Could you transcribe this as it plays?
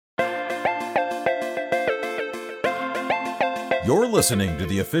You're listening to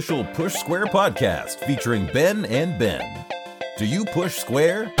the official Push Square podcast featuring Ben and Ben. Do you push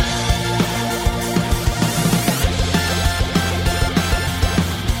square?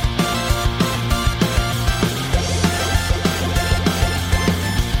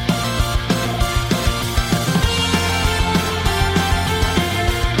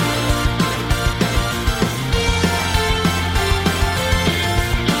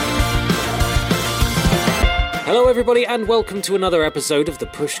 Hello everybody and welcome to another episode of the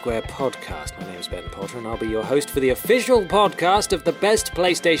Push Square podcast. My name is Ben Potter and I'll be your host for the official podcast of the best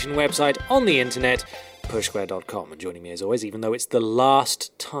PlayStation website on the internet, pushsquare.com. And joining me as always, even though it's the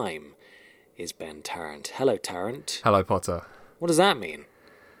last time, is Ben Tarrant. Hello Tarrant. Hello Potter. What does that mean?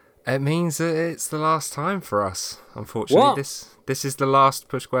 It means that it's the last time for us, unfortunately. What? This is the last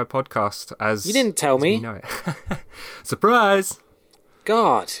Push Square podcast as You didn't tell me. we know it. Surprise!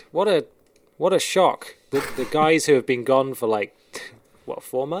 God, what a shock. The guys who have been gone for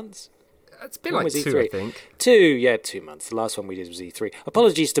 4 months? It's been When like was 2, E3? I think. 2 months. The last one we did was E3.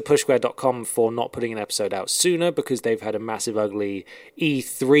 Apologies to pushsquare.com for not putting an episode out sooner because they've had a massive, ugly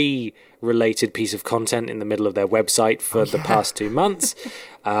E3 related piece of content in the middle of their website for the past 2 months.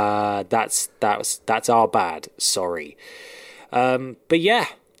 That's our bad. Sorry. But yeah,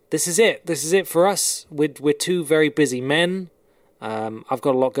 this is it. This is it for us. We're two very busy men. I've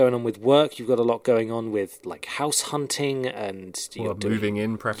got a lot going on with work. You've got a lot going on with house hunting and Moving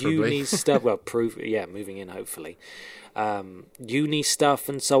in, preferably. uni stuff. Well, moving in hopefully. Uni stuff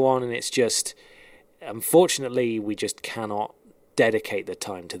and so on. And it's just, unfortunately, we just cannot dedicate the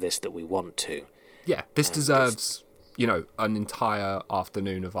time to this that we want to. Yeah, this deserves, an entire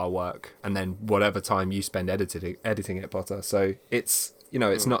afternoon of our work, and then whatever time you spend editing it, Potter. So it's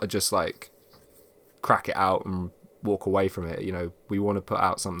it's not just crack it out and walk away from it. We want to put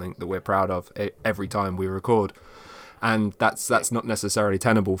out something that we're proud of every time we record, and that's not necessarily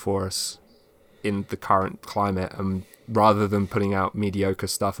tenable for us in the current climate. And rather than putting out mediocre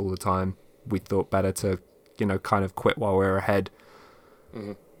stuff all the time, we thought better to kind of quit while we're ahead.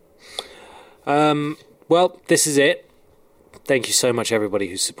 Well, this is it. Thank you so much everybody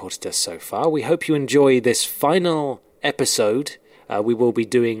who's supported us so far. We hope you enjoy this final episode. We will be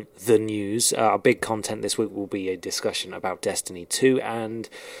doing the news. Our big content this week will be a discussion about Destiny 2 and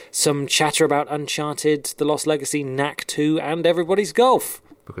some chatter about Uncharted, The Lost Legacy, Knack 2, and everybody's golf.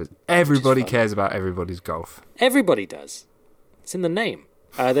 Because everybody cares about everybody's golf. Everybody does. It's in the name.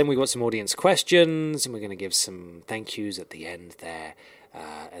 Then we've got some audience questions, and we're going to give some thank yous at the end there,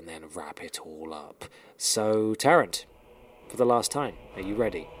 and then wrap it all up. So, Tarrant, for the last time, are you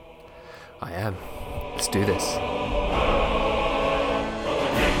ready? I am. Let's do this.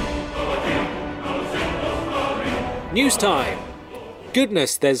 News time!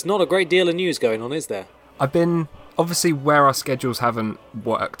 Goodness, there's not a great deal of news going on, is there? I've been, obviously where our schedules haven't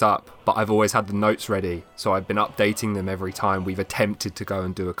worked up, but I've always had the notes ready, so I've been updating them every time we've attempted to go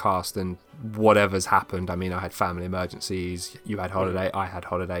and do a cast, and whatever's happened. I mean, I had family emergencies, you had holiday, I had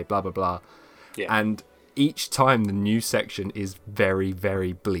holiday, blah blah blah. Yeah. And each time the news section is very,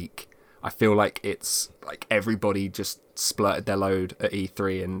 very bleak. I feel like it's like everybody just splurted their load at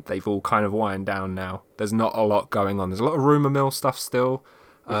E3 and they've all kind of wind down now. There's not a lot going on. There's a lot of rumour mill stuff still.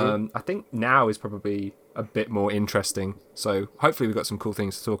 I think now is probably a bit more interesting. So hopefully we've got some cool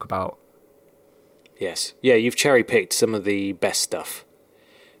things to talk about. Yes. Yeah, you've cherry-picked some of the best stuff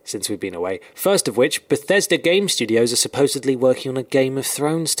since we've been away. First of which, Bethesda Game Studios are supposedly working on a Game of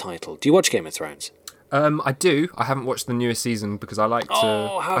Thrones title. Do you watch Game of Thrones? I do. I haven't watched the newest season because I like to...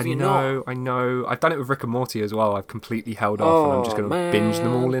 Oh, how have you not? I know. I've done it with Rick and Morty as well. I've completely held off and I'm just going to binge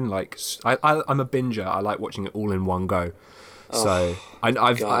them all in. I'm a binger. I like watching it all in one go. So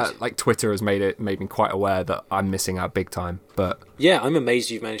I've Twitter has made me quite aware that I'm missing out big time. But yeah, I'm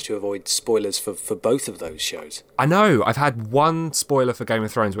amazed you've managed to avoid spoilers for both of those shows. I know. I've had one spoiler for Game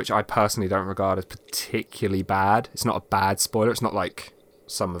of Thrones, which I personally don't regard as particularly bad. It's not a bad spoiler. It's not like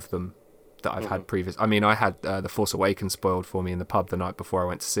some of them that I've had previous. I mean, I had The Force Awakens spoiled for me in the pub the night before I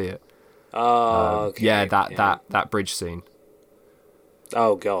went to see it. Okay. Yeah, that bridge scene.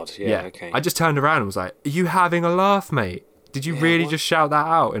 Oh God, yeah. Okay. I just turned around and was like, "Are you having a laugh, mate? Did you really just shout that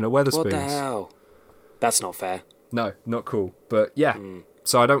out in a Wetherspoons?" What the hell? That's not fair. No, not cool. But yeah,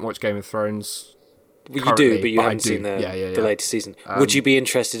 so I don't watch Game of Thrones. Well, you do, but you haven't seen the the latest season. Would you be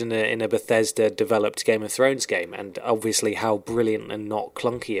interested in a Bethesda developed Game of Thrones game? And obviously, how brilliant and not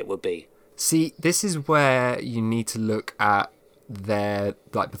clunky it would be. See, this is where you need to look at their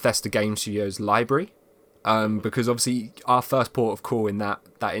Bethesda Game Studios library, because obviously our first port of call in that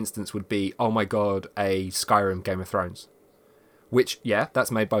instance would be, oh my god, a Skyrim Game of Thrones. which, yeah,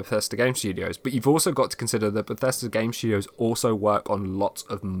 that's made by Bethesda Game Studios. But you've also got to consider that Bethesda Game Studios also work on lots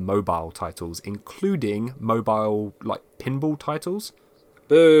of mobile titles, including mobile, like, pinball titles.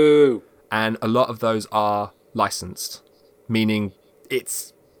 Boo! And a lot of those are licensed, meaning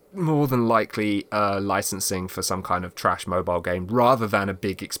it's more than likely licensing for some kind of trash mobile game rather than a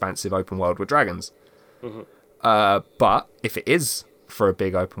big, expansive open world with dragons. But if it is for a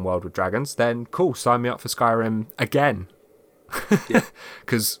big open world with dragons, then cool, sign me up for Skyrim again.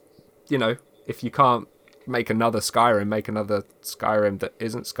 Because, you know, if you can't make another Skyrim that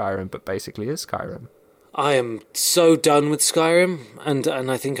isn't Skyrim but basically is Skyrim. I am so done with Skyrim, and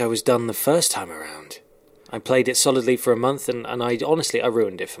I think I was done the first time around. I played it solidly for a month, and I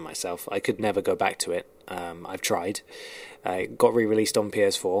ruined it for myself. I could never go back to it. I've tried. It got re-released on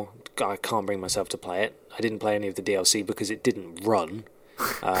PS4. I can't bring myself to play it. I didn't play any of the DLC because it didn't run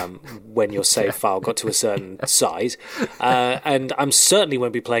when your save file got to a certain size. And I'm certainly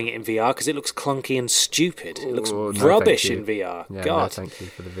won't be playing it in VR because it looks clunky and stupid. It looks rubbish in VR. Yeah, God. no, thank you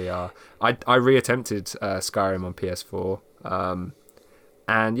for the VR. I re-attempted Skyrim on PS4.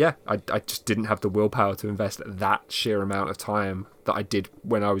 And yeah, I just didn't have the willpower to invest that sheer amount of time that I did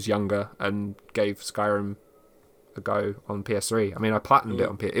when I was younger and gave Skyrim a go on PS3. I mean, I platinumed it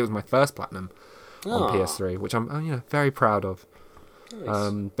on PS3. It was my first platinum on PS3, which I'm very proud of.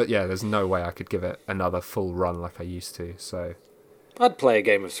 Nice. But yeah, there's no way I could give it another full run like I used to. So I'd play a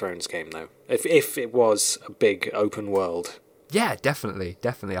Game of Thrones game though, if it was a big open world. Yeah, definitely.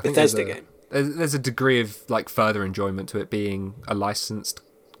 I think Bethesda game. There's a degree of like further enjoyment to it being a licensed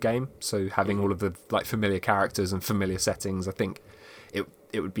game, so having all of the like familiar characters and familiar settings, I think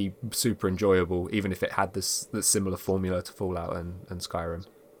it would be super enjoyable even if it had the similar formula to Fallout and Skyrim.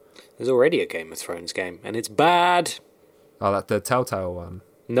 There's already a Game of Thrones game and it's bad. Oh, that the Telltale one.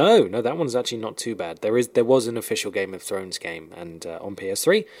 No, that one's actually not too bad. There was an official Game of Thrones game and on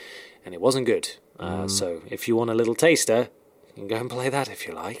PS3 and it wasn't good. So if you want a little taster, you can go and play that if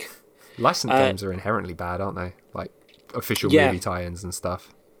you like. Licensed games are inherently bad, aren't they? Like official movie tie-ins and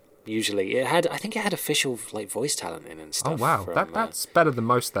stuff. Usually, I think it had official like voice talent in and stuff. Oh wow, that's better than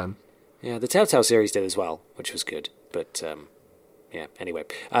most then. Yeah, the Telltale series did as well, which was good. But yeah, anyway,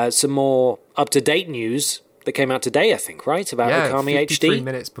 some more up-to-date news that came out today, I think, right? About Okami 53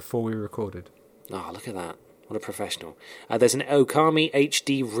 minutes before we recorded. Oh, look at that! What a professional. There's an Okami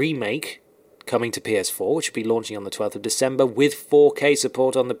HD remake coming to PS4, which will be launching on the 12th of December with 4K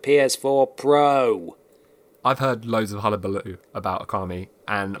support on the PS4 Pro. I've heard loads of hullabaloo about Okami,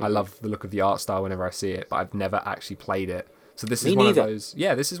 and I love the look of the art style whenever I see it, but I've never actually played it. So this is one of those.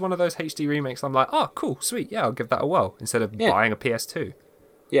 Yeah, this is one of those HD remakes. I'm like, oh, cool, sweet, yeah, I'll give that a whirl instead of buying a PS2.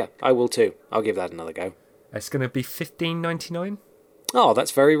 Yeah, I will too. I'll give that another go. It's going to be $15.99. Oh,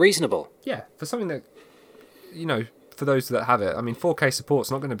 that's very reasonable. Yeah, for something that, you know, for those that have it. I mean, 4K support's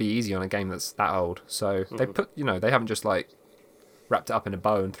not going to be easy on a game that's that old. So they put, they haven't just like wrapped it up in a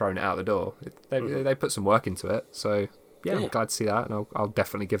bow and thrown it out the door. They put some work into it. So yeah, I'm glad to see that, and I'll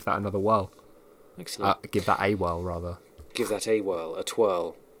definitely give that another whirl. Excellent. Give that a whirl, rather. Give that a whirl, a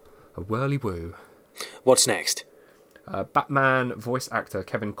twirl. A whirly woo. What's next? Batman voice actor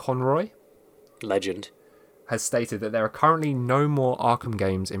Kevin Conroy, legend, has stated that there are currently no more Arkham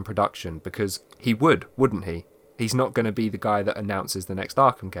games in production because he wouldn't he? He's not going to be the guy that announces the next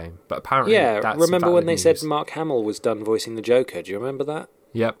Arkham game. But apparently, remember when they said Mark Hamill was done voicing the Joker? Do you remember that?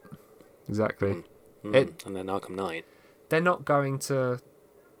 Yep, exactly. And then Arkham Knight. They're not going to.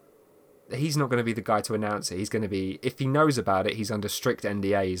 He's not going to be the guy to announce it. He's going to be, if he knows about it, he's under strict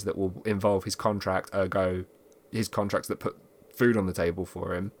NDAs that will involve his contract, ergo his contracts that put food on the table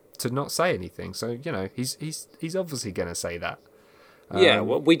for him, to not say anything. So, he's obviously going to say that. Yeah,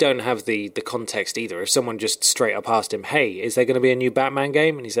 well, we don't have the context either. If someone just straight up asked him, "Hey, is there going to be a new Batman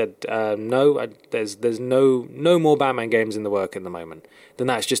game?" and he said, "No, there's no more Batman games in the work at the moment," then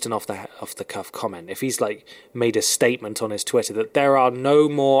that's just an off the cuff comment. If he's like made a statement on his Twitter that there are no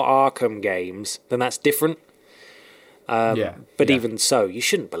more Arkham games, then that's different. But even so, you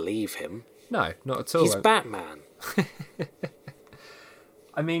shouldn't believe him. No, not at all. He's Batman.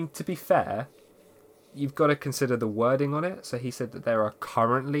 I mean, to be fair, you've got to consider the wording on it. So he said that there are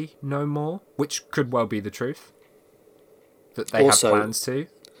currently no more, which could well be the truth. That they have plans to.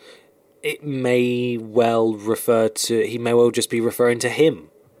 It may well he may well just be referring to him.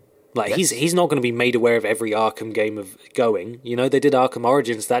 Like, yes. He's not going to be made aware of every Arkham game of going. They did Arkham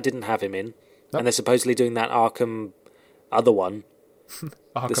Origins, that didn't have him in. Nope. And they're supposedly doing that Arkham other one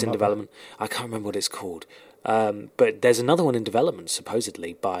that's in development. I can't remember what it's called. But there's another one in development,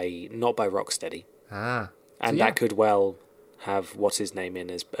 supposedly, not by Rocksteady. And that could well have what's his name in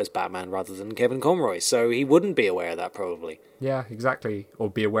as Batman rather than Kevin Conroy, so he wouldn't be aware of that probably. Yeah, exactly. Or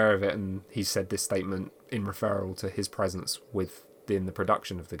be aware of it, and he said this statement in referral to his presence within the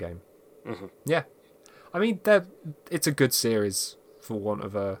production of the game. Mm-hmm. Yeah. I mean, it's a good series, for want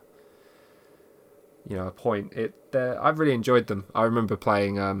of a point. I've really enjoyed them. I remember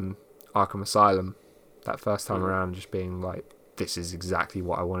playing Arkham Asylum that first time around, just being like, this is exactly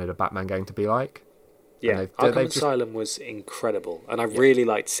what I wanted a Batman game to be like. Yeah, Arkham Asylum was incredible, and I really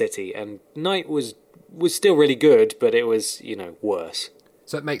liked City, and Night was still really good, but it was, worse.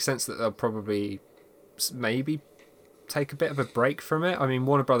 So it makes sense that they'll probably maybe take a bit of a break from it. I mean,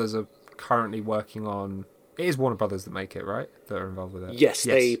 Warner Brothers are currently working on... It is Warner Brothers that make it, right? That are involved with it? Yes,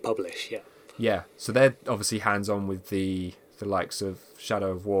 they publish, yeah. Yeah, so they're obviously hands-on with the likes of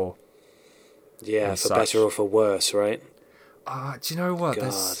Shadow of War. Yeah, for better or for worse, right? Do you know what?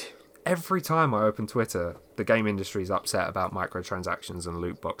 God. Every time I open Twitter, the game industry is upset about microtransactions and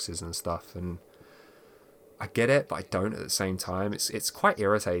loot boxes and stuff, and I get it, but I don't at the same time. It's quite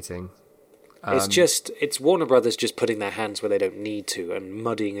irritating. It's Warner Brothers just putting their hands where they don't need to and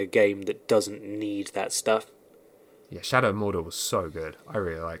muddying a game that doesn't need that stuff. Yeah, Shadow of Mordor was so good. I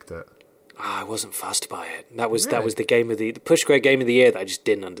really liked it. I wasn't fussed by it. That was the game of the Push Square game of the year that I just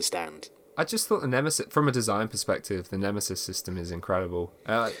didn't understand. I just thought the Nemesis, from a design perspective, the Nemesis system is incredible.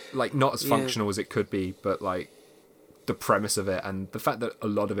 Not as functional as it could be, but like the premise of it and the fact that a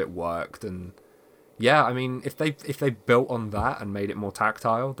lot of it worked. And yeah, I mean, if they built on that and made it more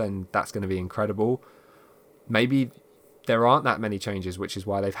tactile, then that's going to be incredible. Maybe there aren't that many changes, which is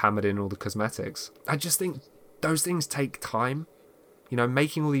why they've hammered in all the cosmetics. I just think those things take time.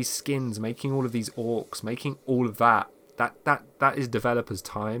 Making all these skins, making all of these orcs, making all of that is developers'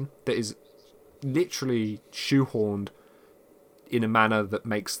 time. That is literally shoehorned in a manner that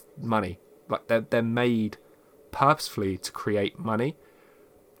makes money. Like they're made purposefully to create money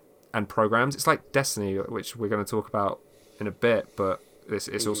and programs. It's like Destiny, which we're going to talk about in a bit, but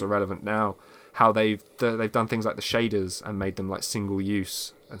it's also relevant now. How they've done things like the shaders and made them like single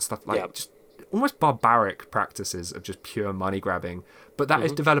use and stuff like just almost barbaric practices of just pure money grabbing. But that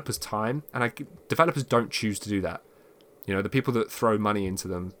is developers' time, and developers don't choose to do that. The people that throw money into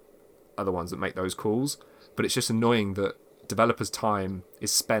them are the ones that make those calls. But it's just annoying that developers' time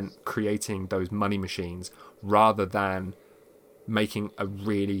is spent creating those money machines rather than making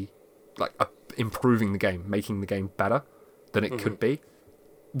improving the game, making the game better than it could be,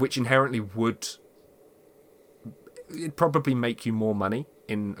 which inherently would probably make you more money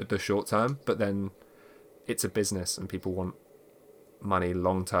in the short term, but then it's a business and people want money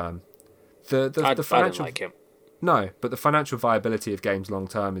long term. The financial... I don't like it. No, but the financial viability of games long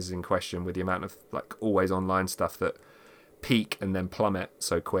term is in question with the amount of like always online stuff that peak and then plummet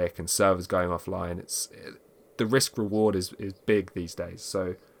so quick, and servers going offline. The risk reward is big these days.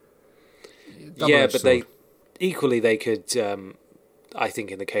 So yeah, but they could. I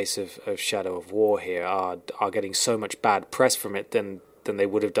think in the case of Shadow of War here are getting so much bad press from it than they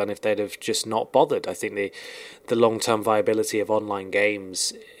would have done if they'd have just not bothered. I think the long term viability of online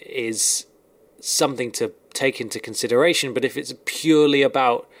games is something to take into consideration, but if it's purely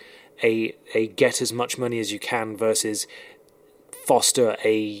about a get as much money as you can versus foster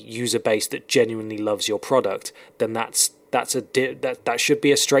a user base that genuinely loves your product, then that should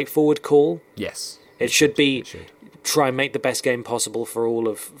be a straightforward call. Yes, it should be. Try and make the best game possible for all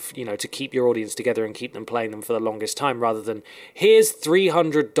of, to keep your audience together and keep them playing them for the longest time, rather than here's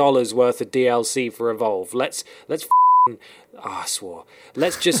 $300 worth of DLC for Evolve. Let's I swore.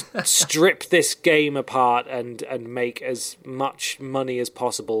 Let's just strip this game apart and make as much money as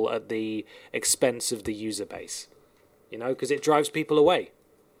possible at the expense of the user base. Because it drives people away.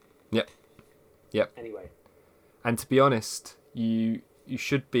 Yep. Anyway. And to be honest, you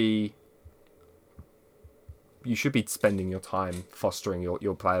should be spending your time fostering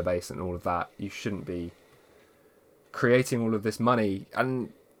your player base and all of that. You shouldn't be creating all of this money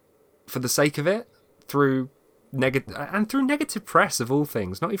and for the sake of it through negative press of all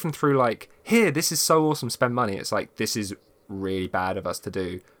things. Not even through like, here, this is so awesome, spend money. It's like, this is really bad of us to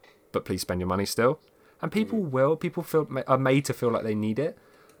do, but please spend your money still. And people are made to feel like they need it.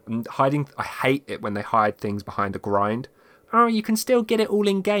 And I hate it when they hide things behind a grind. Oh, you can still get it all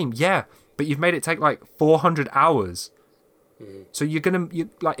in game. Yeah, but you've made it take like 400 hours. So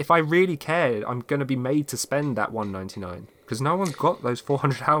if I really cared, I'm gonna be made to spend that $1.99 because no one's got those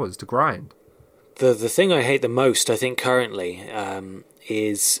 400 hours to grind. The thing I hate the most, I think currently,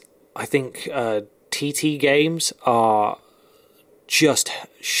 is I think TT games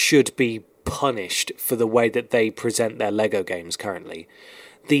should be punished for the way that they present their Lego games currently.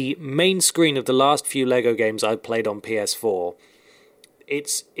 the main screen of the last few Lego games I've played on PS4,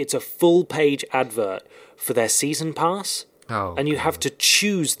 it's a full-page advert for their season pass, and you have to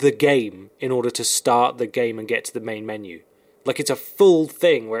choose the game in order to start the game and get to the main menu. Like, it's a full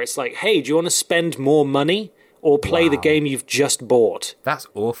thing where it's like, hey, do you want to spend more money or play the game you've just bought? That's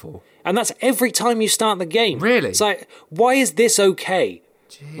awful. And that's every time you start the game. Really? It's like, why is this okay?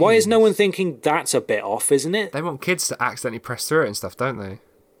 Jeez. Why is no one thinking that's a bit off, isn't it? They want kids to accidentally press through it and stuff, don't they?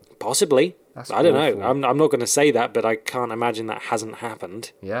 Possibly. That's I don't awful. know. I'm not going to say that, but I can't imagine that hasn't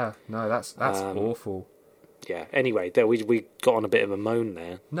happened. Yeah, no, that's awful. Yeah. Anyway, we got on a bit of a moan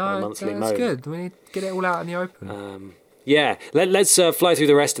there. No, a monthly that's moan. good. We need to get it all out in the open. Yeah. Let's fly through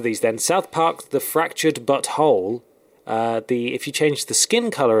the rest of these then. South Park: The Fractured But Whole. If you change the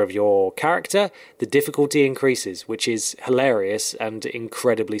skin color of your character, the difficulty increases, which is hilarious and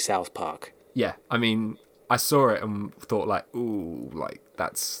incredibly South Park. Yeah, I mean, I saw it and thought like, ooh, like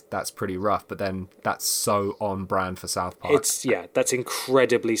that's pretty rough. But then that's so on brand for South Park. That's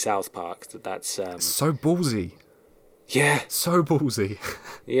incredibly South Park. That's so ballsy. Yeah, So ballsy.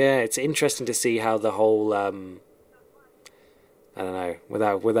 yeah. It's interesting to see how the whole I don't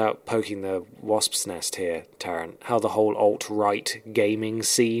know, without poking the wasp's nest here, Tarrant, how the whole alt-right gaming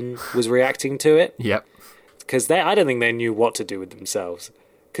scene was reacting to it. Yep. Because I don't think they knew what to do with themselves.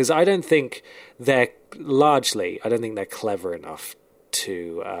 Because I don't think they're clever enough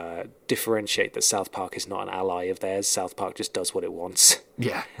to differentiate that South Park is not an ally of theirs. South Park just does what it wants.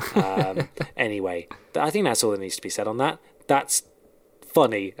 Yeah. Anyway, I think that's all that needs to be said on that. That's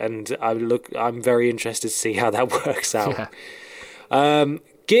funny, and I'm very interested to see how that works out. Yeah.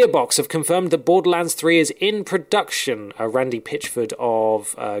 Gearbox have confirmed that Borderlands 3 is in production. Randy Pitchford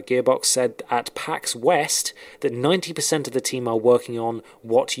of Gearbox said at PAX West that 90% of the team are working on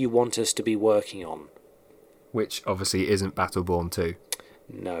what you want us to be working on. Which obviously isn't Battleborn 2.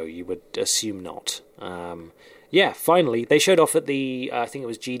 No, you would assume not. Yeah, finally, they showed off at the, I think it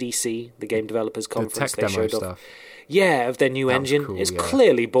was GDC, the Game Developers Conference. The tech demo stuff. Yeah, of their new engine. Cool, it's yeah.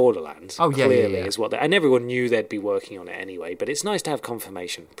 clearly Borderlands. Oh, yeah, clearly yeah. is what and everyone knew they'd be working on it anyway, but it's nice to have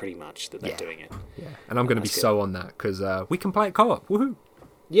confirmation, pretty much, that they're doing it. Yeah, and I'm going to be That's so on that, because we can play it co-op. Woohoo!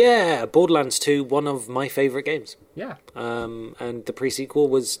 Yeah, Borderlands 2, one of my favourite games. Yeah. And the pre-sequel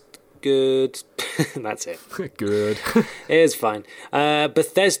was good. That's it. Good. It is fine.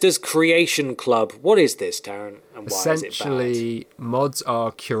 Bethesda's Creation Club. What is this, Tarrant? And why is it bad? Essentially, mods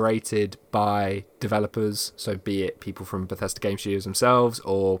are curated by developers, so be it people from Bethesda Game Studios themselves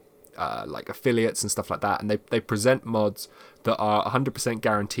or like affiliates and stuff like that, and they present mods that are 100%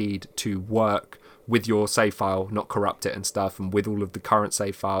 guaranteed to work with your save file, not corrupt it and stuff, and with all of the current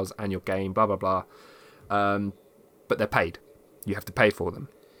save files and your game, blah, blah, blah. But they're paid. You have to pay for them.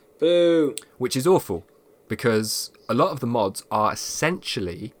 Boo! Which is awful, because a lot of the mods are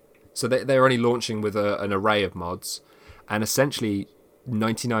essentially... So they're only launching with an array of mods, and essentially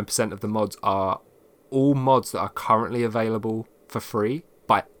 99% of the mods are all mods that are currently available for free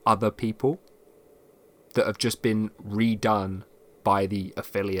by other people that have just been redone by the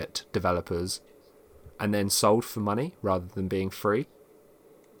affiliate developers and then sold for money rather than being free.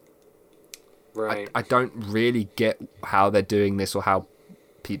 Right. I don't really get how they're doing this or how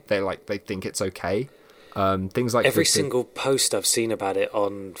they think it's okay. Things like every single post I've seen about it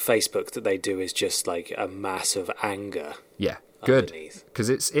on Facebook that they do is just like a mass of anger. Yeah, good, underneath. Because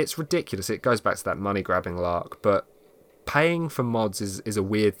it's ridiculous. It goes back to that money grabbing lark. But paying for mods is a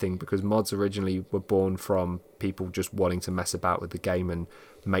weird thing, because mods originally were born from people just wanting to mess about with the game and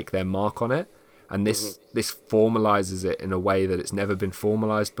make their mark on it. And this formalizes it in a way that it's never been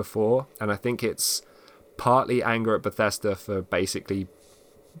formalized before. And I think it's partly anger at Bethesda for basically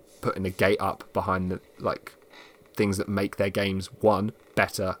putting a gate up behind the things that make their games, 1,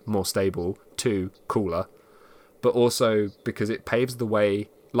 better, more stable, 2, cooler, but also because it paves the way,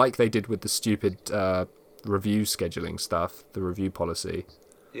 like they did with the stupid review scheduling stuff, the review policy.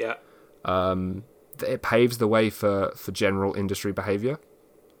 Yeah. It paves the way for general industry behavior.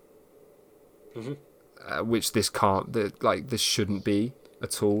 Which this can't, this shouldn't be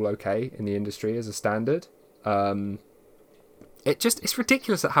at all okay in the industry as a standard. It's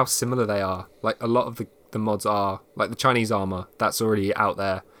ridiculous at how similar they are. Like, a lot of the mods are, like the Chinese armor, that's already out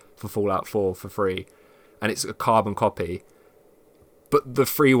there for Fallout 4 for free, and it's a carbon copy. But the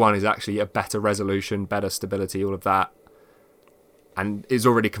free one is actually a better resolution, better stability, all of that, and is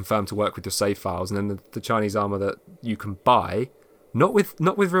already confirmed to work with your save files. And then the Chinese armor that you can buy, not with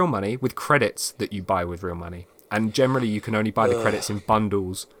real money, with credits that you buy with real money. And generally you can only buy the credits in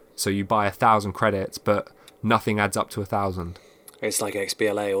bundles, so you buy 1,000 credits, but nothing adds up to 1,000. It's like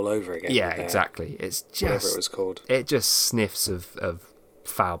XBLA all over again. Yeah, exactly. It's just whatever it was called. It just sniffs of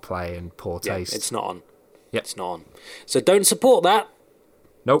foul play and poor taste. It's not on. Yep. It's not on. So don't support that.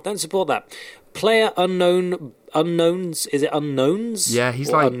 Nope. Don't support that. Player unknowns. Is it unknowns? Yeah, he's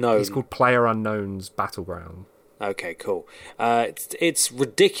called Player Unknown's Battleground. Okay, cool. It's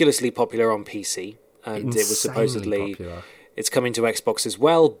ridiculously popular on PC, and it was supposedly popular. It's coming to Xbox as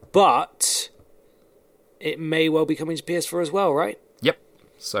well, but it may well be coming to PS4 as well, right? Yep.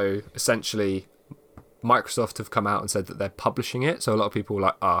 So essentially, Microsoft have come out and said that they're publishing it. So a lot of people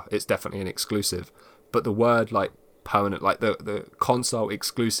are like, it's definitely an exclusive. But the word like permanent, like the console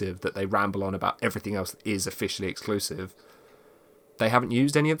exclusive that they ramble on about everything else that is officially exclusive, they haven't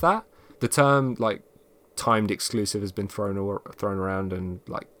used any of that. The term like timed exclusive has been thrown around, and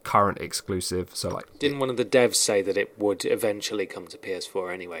like current exclusive. So like, didn't one of the devs say that it would eventually come to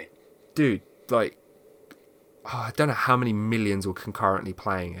PS4 anyway? Dude, like, I don't know how many millions were concurrently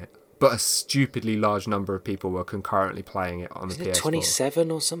playing it, but a stupidly large number of people were concurrently playing it on the PS4. 27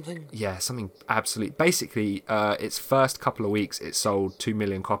 or something? Yeah, something absolute. Basically, its first couple of weeks, it sold 2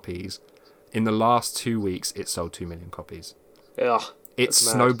 million copies. In the last 2 weeks, it sold 2 million copies. Ugh, it's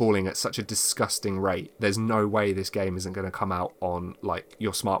snowballing at such a disgusting rate. There's no way this game isn't going to come out on like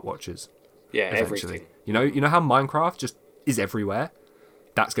your smartwatches. Yeah, eventually. everything. You know how Minecraft just is everywhere?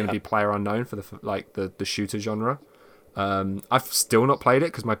 That's going to be Player Unknown for the shooter genre. I've still not played it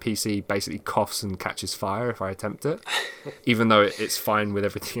because my PC basically coughs and catches fire if I attempt it, even though it's fine with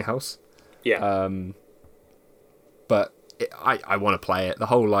everything else. Yeah. But I want to play it. The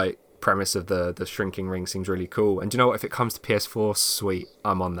whole like premise of the shrinking ring seems really cool. And do you know what? If it comes to PS4, sweet,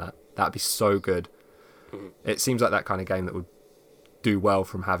 I'm on that. That'd be so good. Mm-hmm. It seems like that kind of game that would do well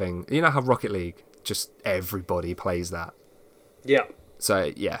from having, you know how Rocket League, just everybody plays that. Yeah.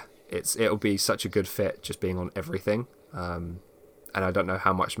 So yeah, it'll be such a good fit just being on everything. And I don't know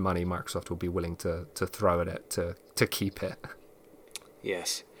how much money Microsoft will be willing to throw at it to keep it.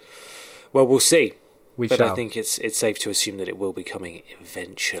 Yes. Well, we'll see. But I think it's safe to assume that it will be coming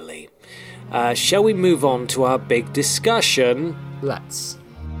eventually. Shall we move on to our big discussion? Let's.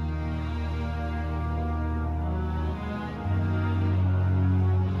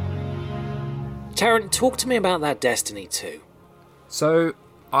 Tarrant, talk to me about that Destiny 2. So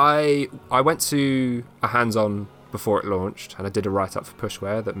I went to a hands-on before it launched, and I did a write-up for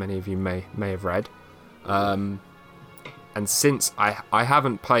Pushware that many of you may have read. And since I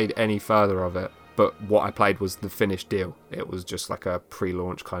haven't played any further of it, but what I played was the finished deal. It was just like a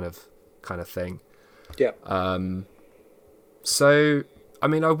pre-launch kind of thing. Yeah. So I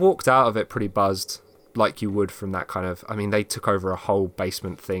mean, I walked out of it pretty buzzed, like you would from that kind of. I mean, they took over a whole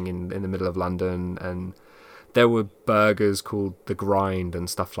basement thing in the middle of London, and there were burgers called The Grind and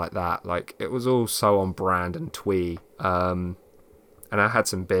stuff like that. Like, it was all so on brand and twee. And I had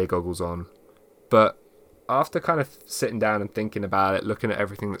some beer goggles on. But after kind of sitting down and thinking about it, looking at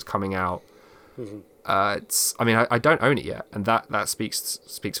everything that's coming out, it's. I mean, I don't own it yet, and that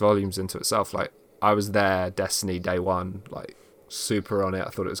speaks volumes into itself. Like, I was there, Destiny day one, like super on it. I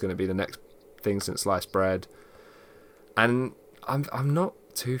thought it was going to be the next thing since sliced bread, and I'm not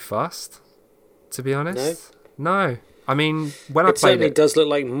too fussed, to be honest. No. I mean, when I played it... It certainly does look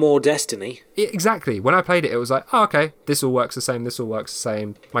like more Destiny. Exactly. When I played it, it was like, oh, okay, this all works the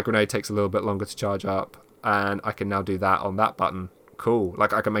same. My grenade takes a little bit longer to charge up, and I can now do that on that button. Cool.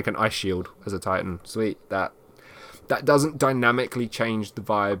 Like, I can make an ice shield as a Titan. Sweet. That doesn't dynamically change the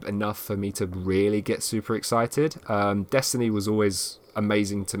vibe enough for me to really get super excited. Destiny was always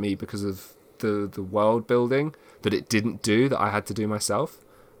amazing to me because of the world building that it didn't do, that I had to do myself,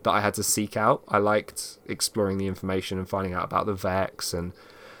 that I had to seek out. I liked exploring the information and finding out about the Vex and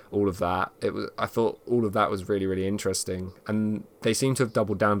all of that. I thought all of that was really, really interesting. And they seem to have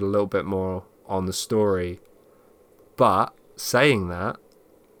doubled down a little bit more on the story. But saying that,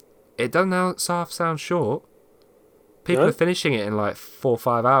 it doesn't now sound short. People are finishing it in like 4 or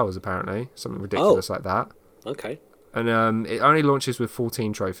 5 hours, apparently. Something ridiculous like that. Okay. And it only launches with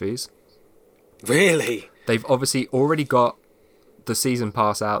 14 trophies. Really? They've obviously already got the season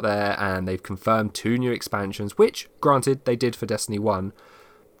pass out there, and they've confirmed 2 new expansions, which, granted, they did for Destiny 1,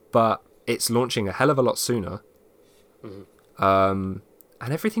 but it's launching a hell of a lot sooner. Mm-hmm.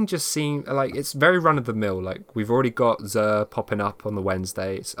 And everything just seemed like it's very run-of-the-mill. Like, we've already got Xur popping up on the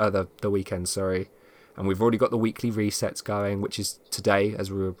Wednesdays, the weekend, sorry. And we've already got the weekly resets going, which is today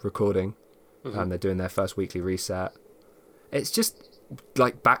as we're recording. Mm-hmm. They're doing their first weekly reset. It's just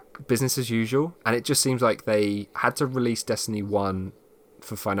like back business as usual. And it just seems like they had to release Destiny 1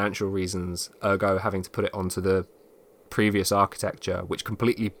 for financial reasons, ergo having to put it onto the previous architecture, which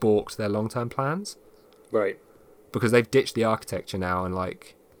completely balked their long-term plans. Right. Because they've ditched the architecture now, and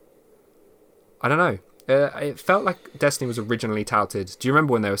like, I don't know. It felt like Destiny was originally touted. Do you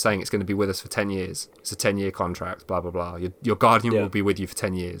remember when they were saying it's going to be with us for 10 years? It's a 10-year contract, blah, blah, blah. Your Guardian will be with you for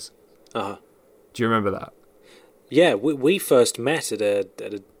 10 years. Uh-huh. Do you remember that? Yeah, we first met at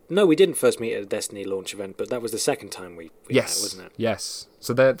a... No, we didn't first meet at a Destiny launch event, but that was the second time we met, wasn't it? Yes.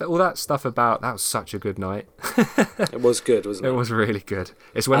 So all that stuff about... That was such a good night. It was good, wasn't it? It was really good.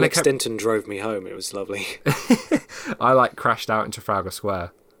 It's when Alex Stinton drove me home. It was lovely. I crashed out in Trafalgar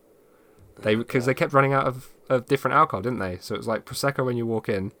Square. Because they kept running out of different alcohol, didn't they? So it was like Prosecco when you walk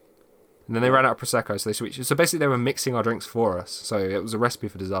in, and then they ran out of Prosecco, so they switched. So basically, they were mixing our drinks for us. So it was a recipe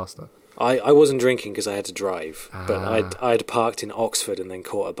for disaster. I wasn't drinking because I had to drive, but I'd parked in Oxford and then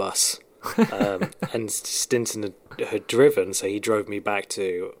caught a bus, and Stinton had driven, so he drove me back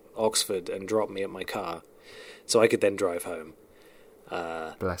to Oxford and dropped me at my car, so I could then drive home.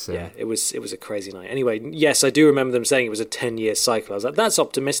 Bless him. Yeah, it was a crazy night. Anyway, yes, I do remember them saying it was a 10-year cycle. I was like, that's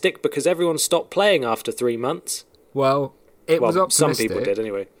optimistic because everyone stopped playing after 3 months. Well, it was optimistic. Some people did,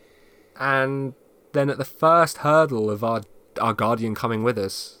 anyway. And then at the first hurdle of our Guardian coming with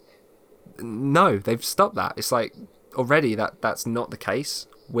us, no, they've stopped that. It's like already that's not the case.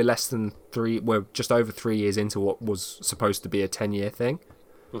 We're just over 3 years into what was supposed to be a 10-year thing.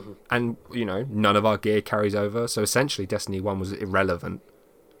 Mm-hmm. And, none of our gear carries over. So essentially, Destiny 1 was irrelevant.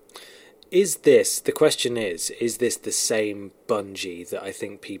 The question is this the same Bungie that I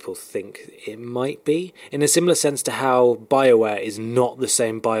think people think it might be? In a similar sense to how BioWare is not the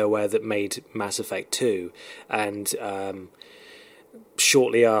same BioWare that made Mass Effect 2. And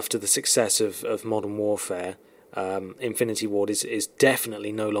shortly after the success of Modern Warfare, Infinity Ward is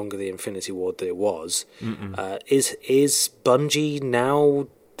definitely no longer the Infinity Ward that it was. Is Bungie now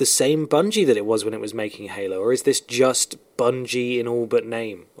the same Bungie that it was when it was making Halo, or is this just Bungie in all but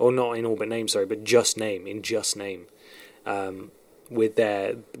name, or not in all but name, sorry, but just name, with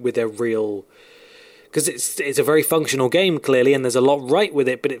their real, because it's a very functional game clearly, and there's a lot right with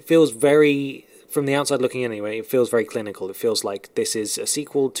it, but it feels very, from the outside looking anyway, it feels very clinical. It feels like this is a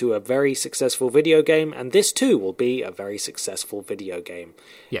sequel to a very successful video game, and this too will be a very successful video game.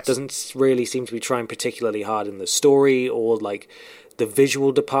 Yes. It doesn't really seem to be trying particularly hard in the story or like the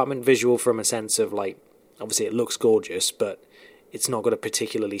visual department, visual from a sense of like, obviously it looks gorgeous, but it's not got a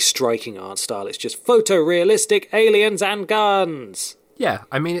particularly striking art style. It's just photorealistic aliens and guns. Yeah,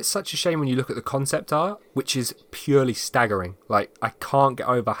 I mean, it's such a shame when you look at the concept art, which is purely staggering. Like, I can't get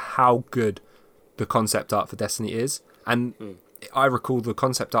over how good the concept art for Destiny is. And I recall the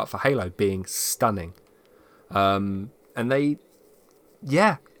concept art for Halo being stunning. And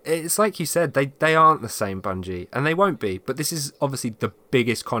it's like you said, they aren't the same Bungie, and they won't be. But this is obviously the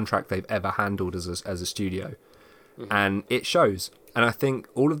biggest contract they've ever handled as a studio, and it shows. And I think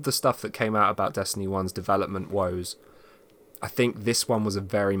all of the stuff that came out about Destiny 1's development woes, I think this one was a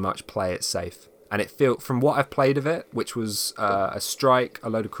very much play it safe. And it felt, from what I've played of it, which was a strike, a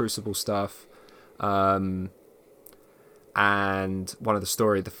load of Crucible stuff, and one of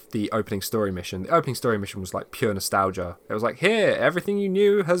the opening story mission. The opening story mission was like pure nostalgia. It was like, here, everything you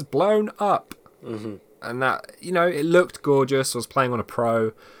knew has blown up. And that, it looked gorgeous. I was playing on a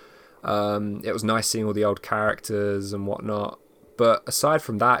Pro. It was nice seeing all the old characters and whatnot. But aside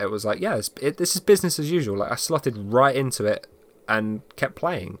from that, it was like, yeah, this is business as usual. Like, I slotted right into it and kept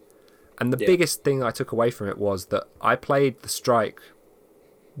playing. And the biggest thing I took away from it was that I played the strike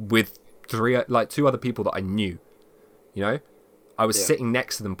with two other people that I knew. I was sitting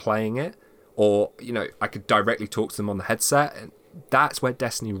next to them playing it, or I could directly talk to them on the headset, and that's where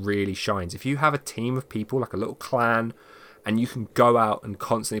Destiny really shines. If you have a team of people, like a little clan, and you can go out and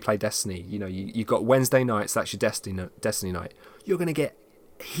constantly play Destiny, you've got Wednesday nights, that's your Destiny night, you're going to get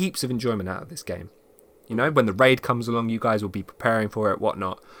heaps of enjoyment out of this game. When the raid comes along, you guys will be preparing for it,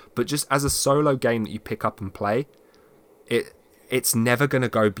 whatnot. But just as a solo game that you pick up and play, it's never going to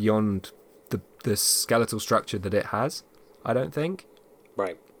go beyond the skeletal structure that it has, I don't think.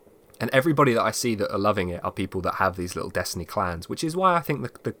 Right. And everybody that I see that are loving it are people that have these little Destiny clans, which is why I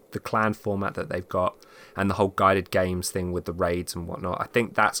think the clan format that they've got and the whole guided games thing with the raids and whatnot, I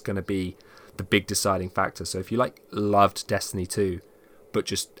think that's going to be the big deciding factor. So if you loved Destiny 2, but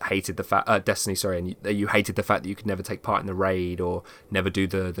just hated the fact Destiny, sorry, and you hated the fact that you could never take part in the raid or never do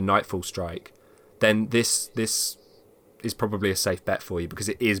the Nightfall strike, then this is probably a safe bet for you, because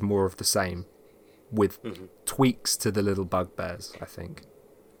it is more of the same with tweaks to the little bugbears, I think.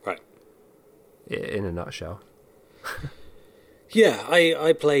 Right. In a nutshell. Yeah,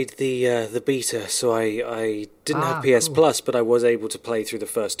 I played the beta, so I didn't have PS Plus, but I was able to play through the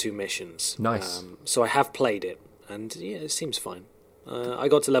first 2 missions. Nice. So I have played it, and yeah, it seems fine. I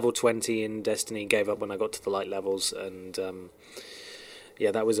got to level 20 in Destiny, gave up when I got to the light levels, and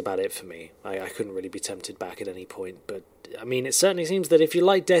that was about it for me. I couldn't really be tempted back at any point, but I mean, it certainly seems that if you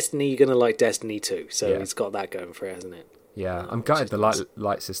like Destiny, you're going to like Destiny 2, so it's got that going for it, hasn't it? Yeah, I'm gutted the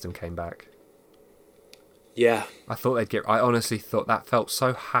light system came back. Yeah. I honestly thought that felt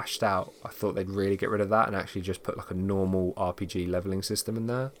so hashed out. I thought they'd really get rid of that and actually just put like a normal RPG leveling system in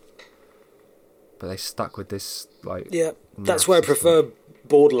there. But they stuck with this that's why I prefer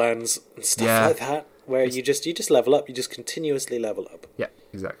Borderlands and stuff like that, where you just level up, you just continuously level up. Yeah,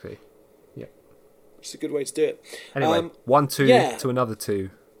 exactly. Yeah. It's a good way to do it. Anyway, 1-2 to another 2.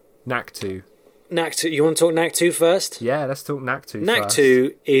 Knack 2. Knack 2. You want to talk Knack 2 first? Yeah, let's talk Knack 2 Knack first.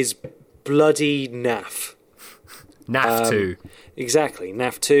 2 is bloody naff. NAF 2. Exactly,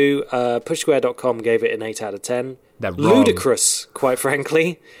 NAF 2. Pushsquare.com gave it an 8 out of 10. They're wrong. Ludicrous, quite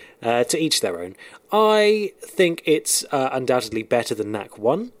frankly. To each their own. I think it's undoubtedly better than Knack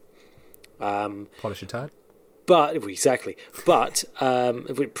 1. Polish a turd. But, exactly. But,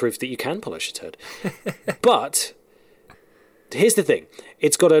 it proves that you can polish a turd. But, here's the thing.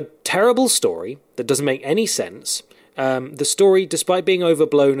 It's got a terrible story that doesn't make any sense. The story, despite being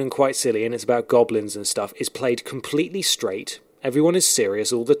overblown and quite silly, and it's about goblins and stuff, is played completely straight. Everyone is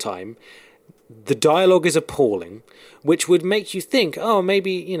serious all the time. The dialogue is appalling, which would make you think, oh,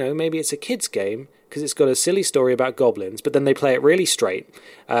 maybe it's a kid's game, because it's got a silly story about goblins, but then they play it really straight.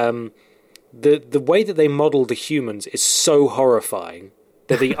 The way that they model the humans is so horrifying.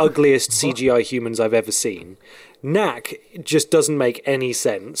 They're the ugliest CGI humans I've ever seen. Knack just doesn't make any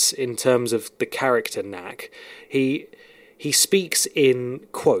sense in terms of the character Knack. He speaks in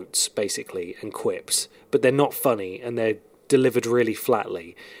quotes, basically, and quips, but they're not funny, and they're delivered really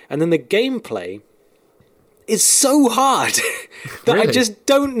flatly. And then the gameplay is so hard that Really? I just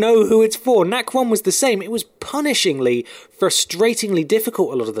don't know who it's for. Knack 1 was the same. It was punishingly, frustratingly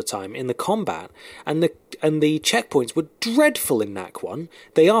difficult a lot of the time in the combat, and the checkpoints were dreadful in Knack 1.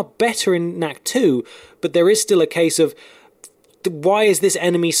 They are better in Knack 2, but there is still a case of, why is this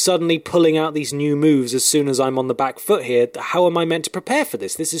enemy suddenly pulling out these new moves as soon as I'm on the back foot here? How am I meant to prepare for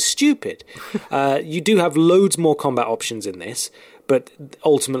this? This is stupid. You do have loads more combat options in this, but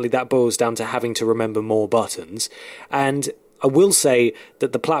ultimately that boils down to having to remember more buttons. And I will say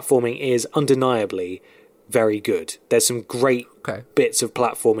that the platforming is undeniably very good. There's some great bits of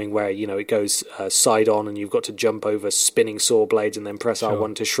platforming where, it goes side on and you've got to jump over spinning saw blades and then press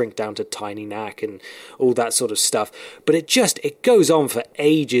R1 to shrink down to tiny Knack and all that sort of stuff. But it goes on for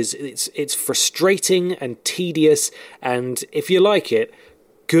ages. It's frustrating and tedious, and if you like it,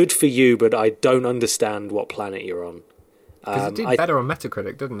 good for you, but I don't understand what planet you're on. Because it did better on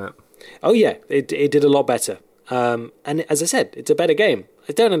Metacritic, didn't it? Oh yeah, it did a lot better. And as I said, it's a better game.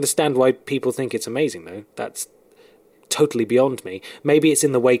 I don't understand why people think it's amazing, though. That's totally beyond me. Maybe it's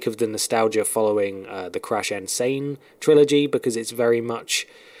in the wake of the nostalgia following the Crash Insane trilogy, because it's very much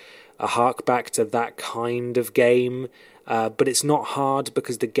a hark back to that kind of game. But it's not hard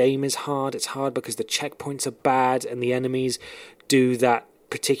because the game is hard. It's hard because the checkpoints are bad and the enemies do that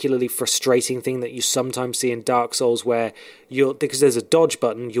particularly frustrating thing that you sometimes see in Dark Souls, where because there's a dodge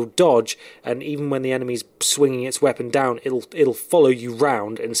button, you'll dodge, and even when the enemy's swinging its weapon down, it'll follow you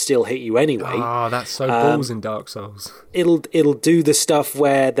round and still hit you anyway. Oh, that's so balls in Dark Souls. It'll do the stuff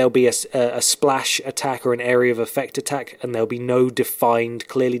where there'll be a splash attack or an area of effect attack, and there'll be no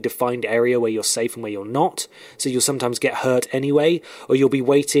clearly defined area where you're safe and where you're not, so you'll sometimes get hurt anyway, or you'll be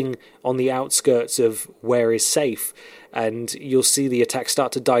waiting on the outskirts of where is safe, and you'll see the attack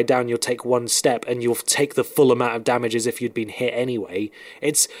start to die down. You'll take one step and you'll take the full amount of damage as if you'd been hit anyway.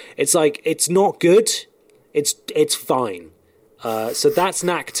 It's like, it's not good, it's fine. So that's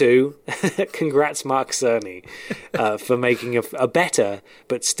Knack 2. Congrats, Mark Cerny, for making a better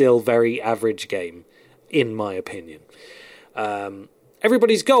but still very average game, in my opinion.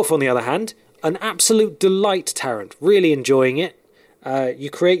 Everybody's Golf, on the other hand, an absolute delight, Tarrant. Really enjoying it. You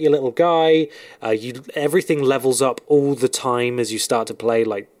create your little guy, everything levels up all the time as you start to play,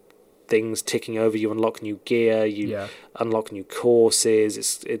 like things ticking over, you unlock new gear, you unlock new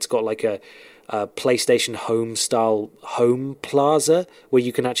courses. It's got like a PlayStation Home style home plaza where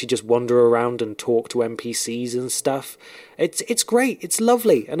you can actually just wander around and talk to NPCs and stuff. It's great, it's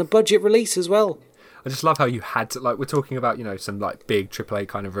lovely, and a budget release as well. I just love how you had to, like, we're talking about, some like big AAA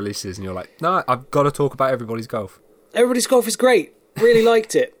kind of releases, and you're like, no, I've got to talk about Everybody's Golf. Everybody's Golf is great. Really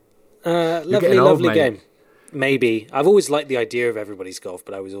liked it. Lovely game. Maybe. I've always liked the idea of Everybody's Golf,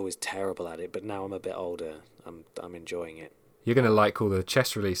 but I was always terrible at it. But now I'm a bit older. I'm enjoying it. You're going to like all the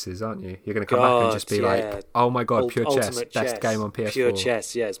chess releases, aren't you? You're going to come back and just be like, oh my god, Pure Chess, best game on PS4. Pure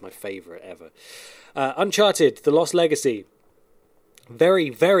Chess, yeah, it's my favourite ever. Uncharted, The Lost Legacy. Very,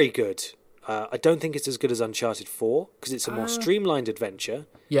 very good. I don't think it's as good as Uncharted 4 because it's a more streamlined adventure.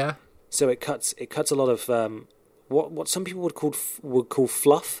 Yeah. So it cuts a lot of what some people would call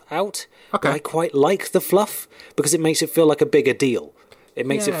fluff out. Okay. I quite like the fluff because it makes it feel like a bigger deal. It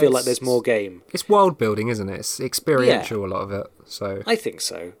makes it feel like there's more game. It's world building, isn't it? It's experiential, a lot of it. So I think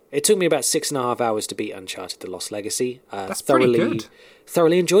so. It took me about 6.5 hours to beat Uncharted: The Lost Legacy. That's pretty good.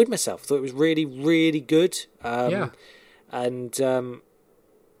 Thoroughly enjoyed myself. Thought it was really, really good. And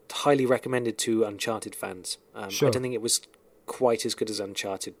highly recommended to Uncharted fans. Sure. I don't think it was quite as good as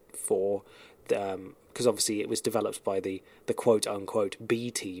Uncharted 4. Because obviously it was developed by the quote-unquote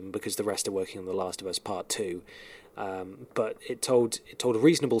B team because the rest are working on The Last of Us Part 2. But it told a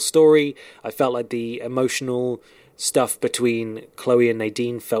reasonable story. I felt like the emotional stuff between Chloe and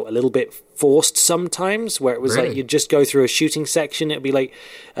Nadine felt a little bit forced sometimes, where it was like you'd just go through a shooting section. It'd be like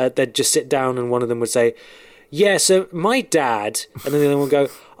they'd just sit down and one of them would say, "Yeah, so my dad," and then the other one would go,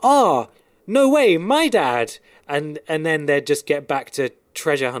 "Ah, no way, my dad," and then they'd just get back to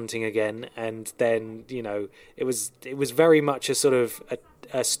treasure hunting again, and then it was very much a sort of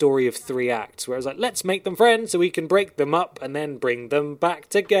a story of 3 acts where it was like, let's make them friends so we can break them up and then bring them back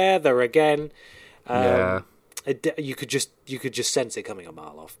together again. You could just sense it coming a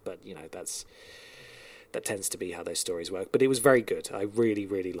mile off, but that tends to be how those stories work. But it was very good. I really,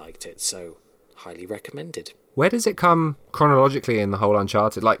 really liked it, so highly recommended. Where does it come chronologically in the whole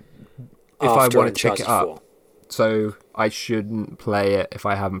Uncharted? Like, if After I wanted to pick it up, 4. So I shouldn't play it if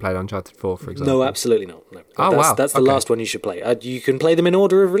I haven't played Uncharted 4, for example? No, absolutely not. No. Wow. That's the last one you should play. You can play them in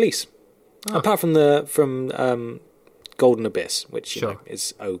order of release. Apart from Golden Abyss, which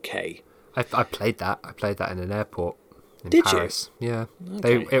is okay. I played that. I played that in an airport in Did Paris. you? Yeah.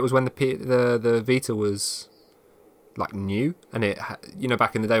 Okay. It was when the Vita was like new, and it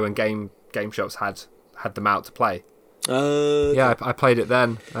back in the day when game shops had them out to play. Yeah, I played it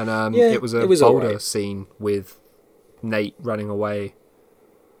then, and it was a boulder right. scene with Nate running away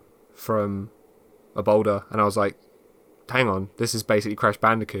from a boulder, and I was like, hang on, this is basically Crash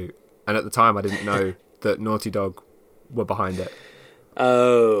Bandicoot. And at the time I didn't know that Naughty Dog were behind it.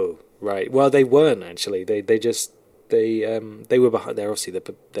 Oh, right. Well, they weren't actually. They were behind.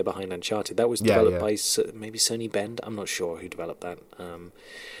 They're behind Uncharted. That was developed by maybe Sony Bend. I'm not sure who developed that.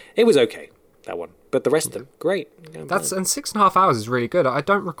 It was okay, that one, but the rest of them great. And 6.5 hours is really good. I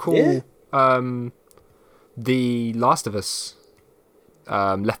don't recall The Last of Us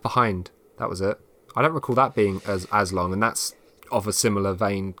Left Behind. That was it. I don't recall that being as long, and that's of a similar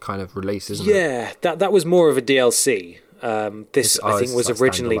vein kind of release, isn't it? Yeah, that was more of a DLC. This I think was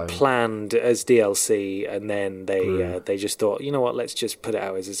originally planned as DLC, and then they just thought, you know what, let's just put it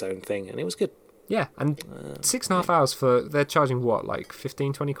out as its own thing, and it was good. Yeah, and 6.5 hours they're charging what, like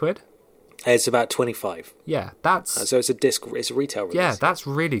 15, 20 quid? It's about 25. Yeah, that's so it's a retail release. Yeah, that's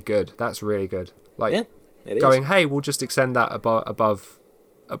really good. That's really good. Like it going, is. Hey, we'll just extend that above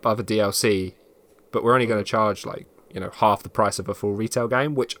a DLC, but we're only going to charge like half the price of a full retail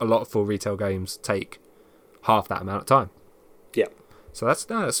game, which a lot of full retail games take half that amount of time. Yeah. So that's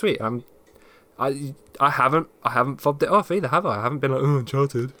sweet. I haven't fobbed it off either, have I? I haven't been like, oh,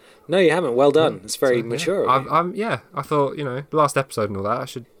 Uncharted. No, you haven't. Well done. It's very mature. I thought the last episode and all that I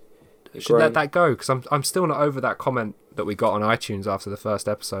should let that go, because I'm still not over that comment that we got on iTunes after the first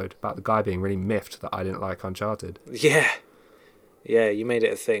episode about the guy being really miffed that I didn't like Uncharted. Yeah, you made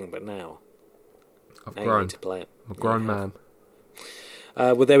it a thing, but now grown. You need to play it. I'm a grown man.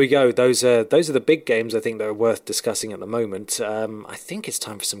 Well, there we go. Those are the big games I think that are worth discussing at the moment. I think it's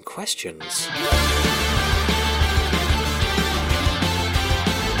time for some questions.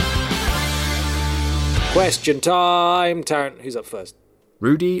 Question time, Tarrant. Who's up first?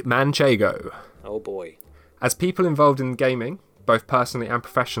 Rudy Manchego. Oh boy. As people involved in gaming, both personally and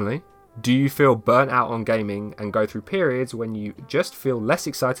professionally, do you feel burnt out on gaming and go through periods when you just feel less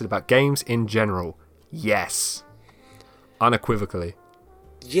excited about games in general? Yes. Unequivocally.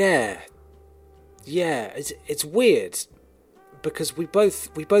 Yeah. It's weird because we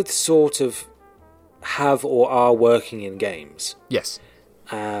both sort of have or are working in games. Yes.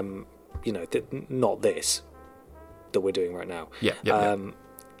 Not this that we're doing right now. Yeah.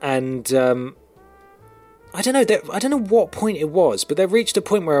 And I don't know what point it was, but there reached a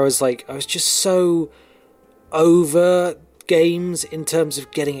point where I was just so over games in terms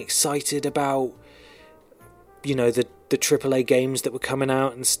of getting excited about, the AAA games that were coming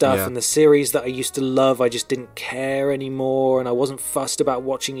out and stuff, and the series that I used to love, I just didn't care anymore, and I wasn't fussed about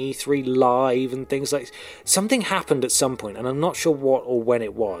watching E3 live and things like. Something happened at some point, and I'm not sure what or when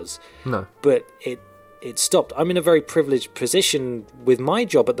it was. No. But it stopped. I'm in a very privileged position with my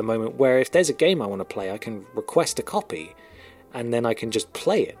job at the moment where if there's a game I want to play, I can request a copy, and then I can just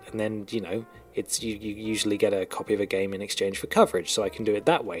play it, and then it's you usually get a copy of a game in exchange for coverage, so I can do it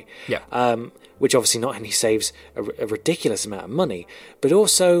that way. Yeah. Which obviously not only saves a ridiculous amount of money, but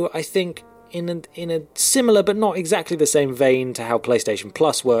also I think in a similar but not exactly the same vein to how PlayStation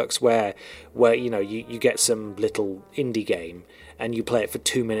Plus works, where you get some little indie game and you play it for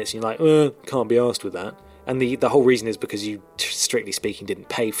 2 minutes and you're like, can't be arsed with that. And the whole reason is because you, strictly speaking, didn't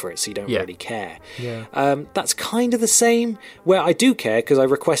pay for it, so you don't really care. Yeah. That's kind of the same, where I do care because I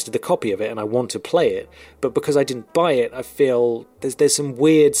requested a copy of it and I want to play it, but because I didn't buy it, I feel there's some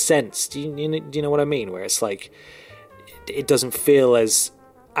weird sense. Do you know what I mean? Where it's like it doesn't feel as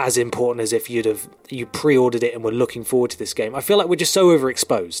important as if you pre-ordered it and were looking forward to this game. I feel like we're just so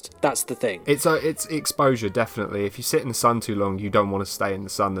overexposed. That's the thing. It's exposure, definitely. If you sit in the sun too long, you don't want to stay in the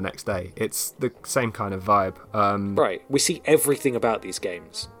sun the next day. It's the same kind of vibe. Right. We see everything about these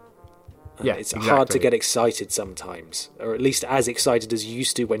games. Yeah, it's exactly. hard to get excited sometimes, or at least as excited as you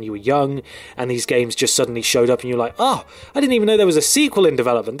used to when you were young, and these games just suddenly showed up and you're like, oh, I didn't even know there was a sequel in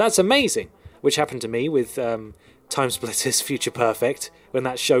development. That's amazing. Which happened to me with Time Splitters Future Perfect. When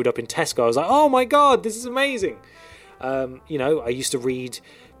that showed up in Tesco, I was like, oh my god, this is amazing. I used to read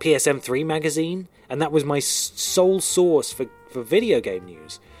PSM3 magazine, and that was my sole source for video game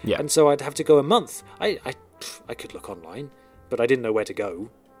news. Yeah. And so I'd have to go a month. I could look online, but I didn't know where to go.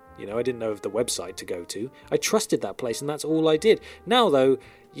 I didn't know of the website to go to. I trusted that place, and that's all I did. Now, though,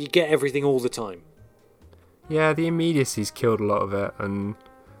 you get everything all the time. Yeah, the immediacy's killed a lot of it, and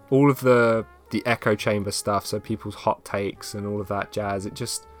all of the echo chamber stuff, so people's hot takes and all of that jazz, it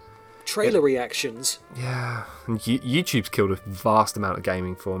just... Trailer reactions. Yeah, and YouTube's killed a vast amount of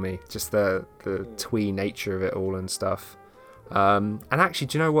gaming for me, just the twee nature of it all and stuff. And actually,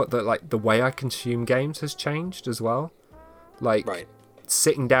 do you know what, the way I consume games has changed as well? Right.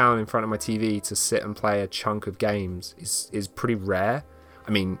 Sitting down in front of my TV to sit and play a chunk of games is pretty rare.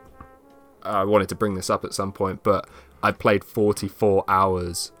 I mean, I wanted to bring this up at some point, but I played 44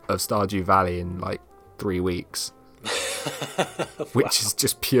 hours of Stardew Valley in 3 weeks, which is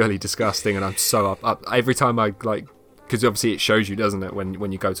just purely disgusting. And I'm so up every time I because obviously it shows you, doesn't it,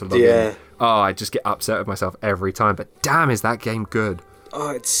 when you go to log in. Oh, I just get upset with myself every time. But damn, is that game good? Oh,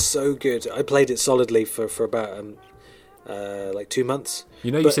 it's so good. I played it solidly for about 2 months.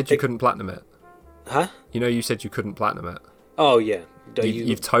 You said you couldn't platinum it. Huh? You said you couldn't platinum it. Oh yeah.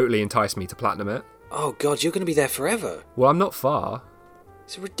 You've totally enticed me to platinum it. Oh god, you're going to be there forever. Well, I'm not far.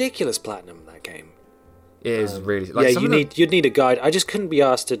 It's a ridiculous platinum, that game. It is really... you'd need a guide. I just couldn't be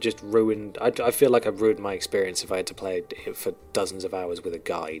asked to just ruin... I feel like I've ruined my experience if I had to play it for dozens of hours with a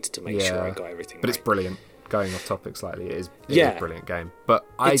guide to make sure I got everything but right. It's brilliant. Going off topic slightly, it is a brilliant game. But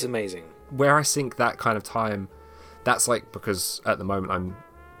it's amazing. Where I sink that kind of time, that's because at the moment I'm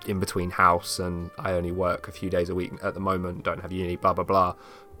in between house and I only work a few days a week at the moment, don't have uni, blah, blah, blah.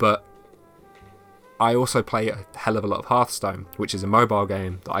 But I also play a hell of a lot of Hearthstone, which is a mobile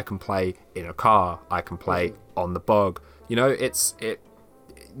game that I can play in a car. I can play on the bog.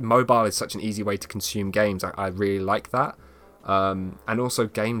 Mobile is such an easy way to consume games. I really like that. And also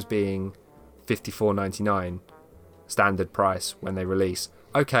games being $54.99 standard price when they release.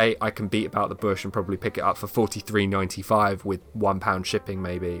 Okay, I can beat about the bush and probably pick it up for $43.95 with £1 shipping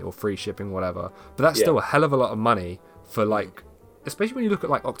maybe, or free shipping, whatever. But that's still a hell of a lot of money for especially when you look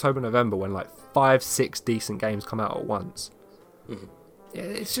at October, November, when 5-6 decent games come out at once. Mm-hmm. Yeah,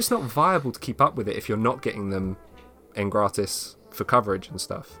 it's just not viable to keep up with it if you're not getting them in gratis for coverage and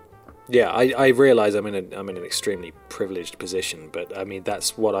stuff. Yeah, I realise I'm in an extremely privileged position, but I mean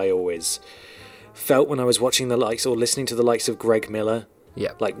that's what I always felt when I was watching the likes or listening to the likes of Greg Miller.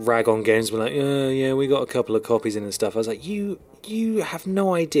 Yeah, rag on games, were yeah, we got a couple of copies in and stuff. I was like, you have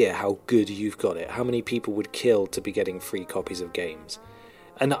no idea how good you've got it. How many people would kill to be getting free copies of games?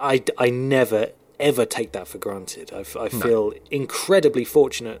 And I never ever take that for granted. I feel incredibly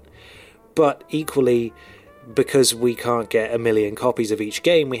fortunate, but equally, because we can't get 1 million copies of each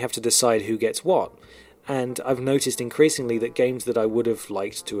game, we have to decide who gets what. And I've noticed increasingly that games that I would have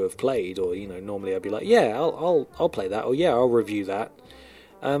liked to have played, or normally I'd be like, yeah, I'll play that, or yeah, I'll review that.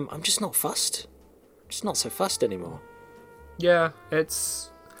 I'm just not fussed. Just not so fussed anymore. Yeah,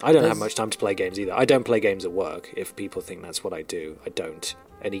 I don't have much time to play games either. I don't play games at work. If people think that's what I do, I don't.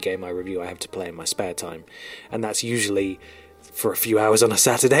 Any game I review, I have to play in my spare time, and that's usually for a few hours on a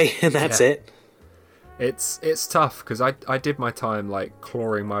Saturday, and that's it. It's tough because I did my time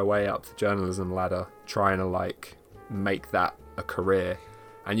clawing my way up the journalism ladder, trying to make that a career,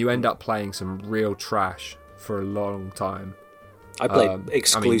 and you end up playing some real trash for a long time. I played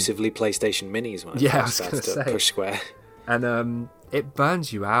exclusively PlayStation Minis when I first started to Push Square. And it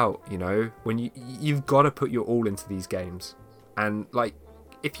burns you out, when you've got to put your all into these games. And like,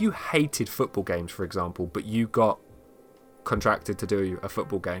 if you hated football games, for example, but you got contracted to do a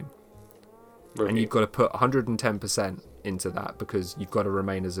football game, and you've got to put 110% into that because you've got to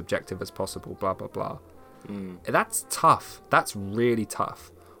remain as objective as possible, blah, blah, blah. That's tough. That's really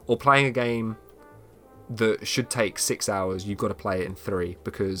tough. Or playing a game that should take 6 hours, you've got to play it in 3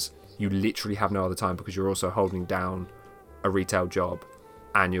 because you literally have no other time because you're also holding down a retail job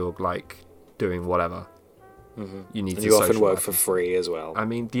and you're like doing whatever. You need And to you often work socialise. for free as well. I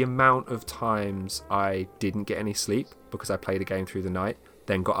mean, the amount of times I didn't get any sleep because I played a game through the night,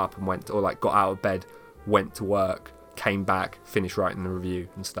 then got up and went, or like got out of bed, went to work, came back, finished writing the review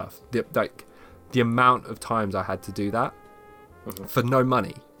and stuff. The amount of times I had to do that for no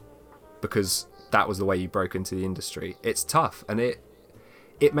money because that was the way you broke into the industry. It's tough, and it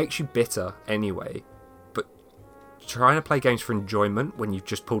makes you bitter anyway. But trying to play games for enjoyment when you've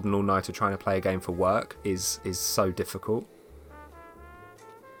just pulled an all-nighter trying to play a game for work is so difficult.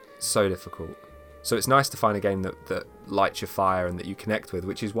 So difficult. So it's nice to find a game that lights your fire and that you connect with,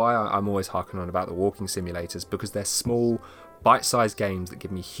 which is why I'm always harking on about the walking simulators, because they're small, bite-sized games that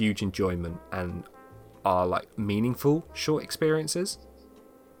give me huge enjoyment and are like meaningful short experiences.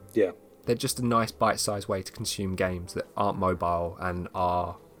 Yeah. They're just a nice bite-sized way to consume games that aren't mobile and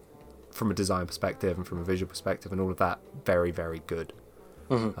are, from a design perspective and from a visual perspective and all of that, very, very good.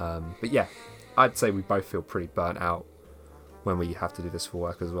 But yeah, I'd say we both feel pretty burnt out when we have to do this for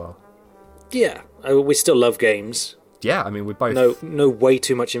work as well. Yeah. We still love games. Yeah, I mean, we both... No way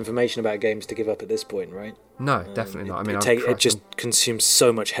too much information about games to give up at this point, right? No, definitely not. I mean, It just consumes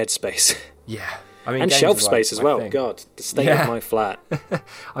so much headspace. Yeah. I mean, And games shelf is, like, space as my well. thing. God, the state Yeah. of my flat.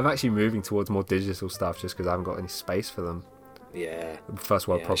 I'm actually moving towards more digital stuff just because I haven't got any space for them. Yeah. First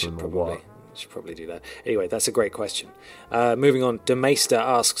world Yeah, problem or what? I should probably do that. Anyway, that's a great question. Moving on, Demaster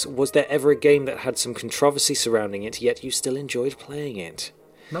asks, was there ever a game that had some controversy surrounding it, yet you still enjoyed playing it?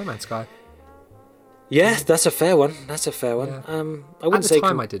 No Man's Sky. Yeah, that's a fair one. That's a fair one. Yeah. I At wouldn't the say...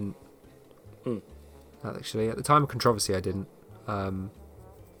 time, I didn't. Actually, at the time of controversy, I didn't.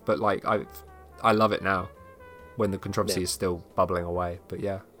 But like, I love it now, when the controversy is still bubbling away. But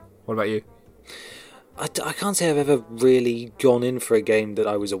yeah, what about you? I can't say I've ever really gone in for a game that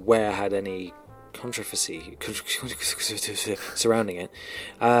I was aware had any controversy surrounding it.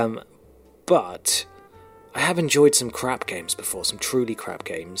 But I have enjoyed some crap games before, some truly crap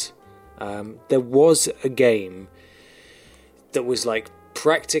games. There was a game that was like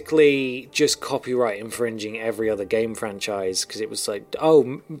practically just copyright infringing every other game franchise because it was like,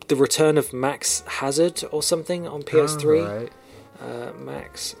 the return of Max Hazard or something on PS3. Oh, right.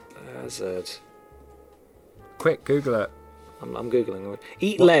 Max Hazard. Quick, Google it. I'm googling.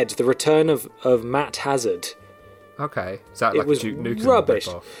 Eat Lead: The Return of Matt Hazard. Okay, is that It like was a Duke Nukem rubbish.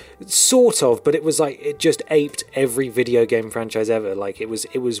 ripoff? Sort of, but it was like it just aped every video game franchise ever. Like it was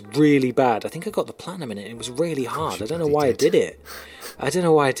really bad. I think I got the platinum in it. It was really hard. you I don't know bloody why I did. did it. I don't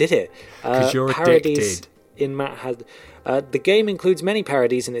know why I did it. 'Cause you're parodies addicted. in Matt Hazard. The game includes many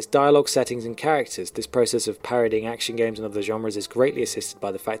parodies in its dialogue, settings, and characters. This process of parodying action games and other genres is greatly assisted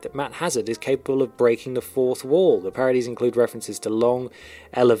by the fact that Matt Hazard is capable of breaking the fourth wall. The parodies include references to long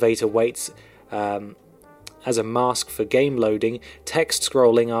elevator waits as a mask for game loading,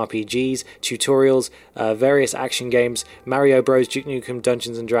 text-scrolling RPGs, tutorials, various action games, Mario Bros, Duke Nukem,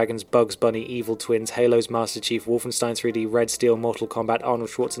 Dungeons & Dragons, Bugs Bunny, Evil Twins, Halo's Master Chief, Wolfenstein 3D, Red Steel, Mortal Kombat, Arnold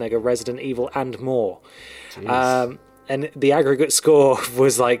Schwarzenegger, Resident Evil, and more. And the aggregate score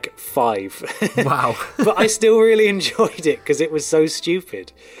was like 5. Wow. But I still really enjoyed it because it was so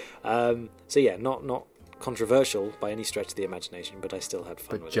stupid. So yeah, not controversial by any stretch of the imagination, but I still had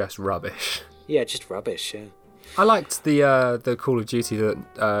fun But with just rubbish. it. Yeah, just rubbish, yeah. I liked the Call of Duty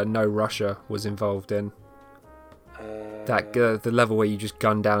that No Russia was involved in. The level where you just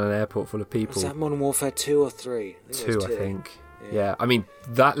gun down an airport full of people. Was that Modern Warfare 2 or 3? Two, I think. Yeah, I mean,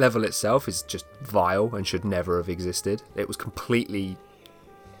 that level itself is just vile and should never have existed. It was completely,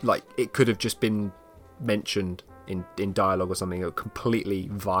 like, it could have just been mentioned in dialogue or something. It was completely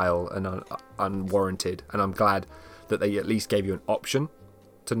vile and unwarranted, and I'm glad that they at least gave you an option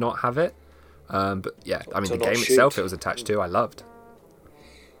to not have it. But yeah, I mean, To the not game shoot. itself it was attached to, I loved.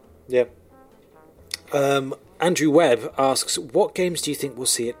 Yeah. Andrew Webb asks, what games do you think we'll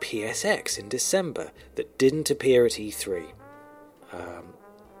see at PSX in December that didn't appear at E3?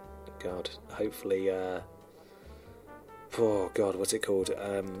 God, hopefully... oh, God, what's it called?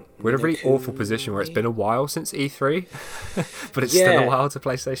 We're in a really awful position where it's been a while since E3, but it's still Yeah. a while to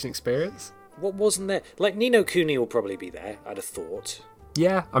PlayStation Experience. What wasn't there? Like, Ni no Kuni will probably be there, I'd have thought.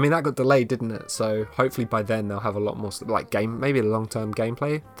 Yeah, I mean that got delayed, didn't it? So hopefully by then they'll have a lot more maybe a long-term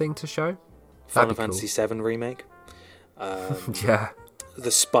gameplay thing to show. Final That'd be Fantasy VII Remake. Yeah. The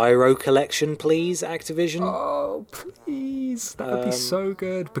Spyro collection, please, Activision. Oh, please. That would be so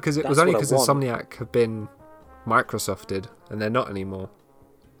good. Because it was that's only what I because want. Insomniac have been Microsofted, and they're not anymore.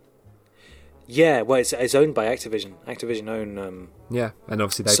 Yeah, well, it's owned by Activision. Activision own. Yeah, and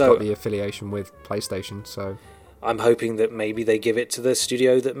obviously they've So- got the affiliation with PlayStation, so... I'm hoping that maybe they give it to the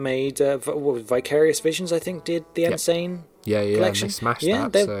studio that made Vicarious Visions. I think did the Insane Yeah, and collection. they smashed Yeah,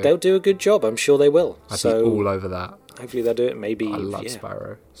 that, they'll, so they'll do a good job. I'm sure they will. I'd So be all over that. hopefully they'll do it. Maybe I love yeah.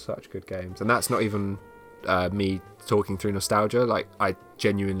 Spyro. Such good games. And that's not even me talking through nostalgia. Like, I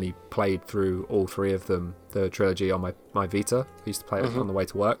genuinely played through all three of them, the trilogy, on my Vita. I used to play it on the way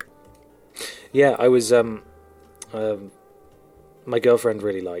to work. Yeah, I was. My girlfriend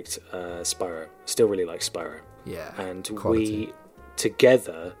really liked Spyro. Still really likes Spyro. Yeah. And quality. we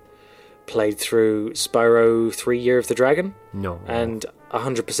together played through Spyro 3 Year of the Dragon No. and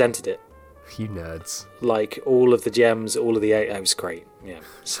 100%ed it. You nerds. Like all of the gems, all of the it was great. Yeah.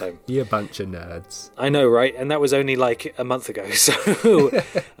 So You a bunch of nerds. I know, right? And that was only like a month ago. So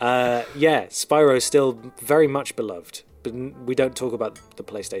yeah, Spyro is still very much beloved. But we don't talk about the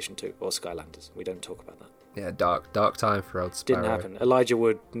PlayStation 2 or Skylanders. We don't talk about that. Yeah, dark time for old Spyro. Didn't happen. Elijah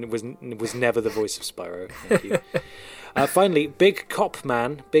Wood was never the voice of Spyro. Thank you. Finally, Big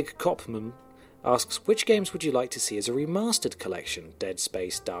Copman asks, which games would you like to see as a remastered collection? Dead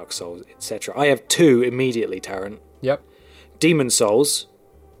Space, Dark Souls, etc. I have two immediately, Tarrant. Yep. Demon Souls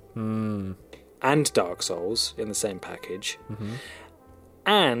and Dark Souls in the same package. Mm-hmm.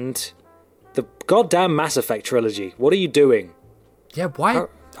 And the goddamn Mass Effect trilogy. What are you doing? Yeah, why?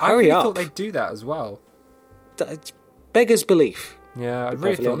 I hurry really up. thought they'd do that as well. It's beggars belief. Yeah, I be really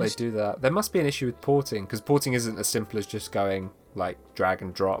perfectly thought honest. they'd do that. There must be an issue with porting, because porting isn't as simple as just going, like, drag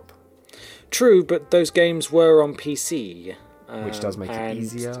and drop. True, but those games were on PC. Which does make it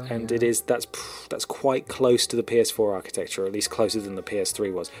easier, And yeah. it is that's quite close to the PS4 architecture, or at least closer than the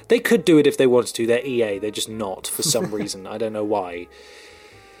PS3 was. They could do it if they wanted to. They're EA. They're just not for some reason. I don't know why.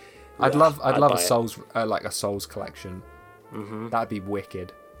 I'd love I'd a buy it. Souls, like a Souls collection. Mm-hmm. That'd be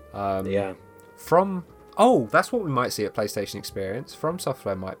wicked. Yeah. That's what we might see at PlayStation Experience. From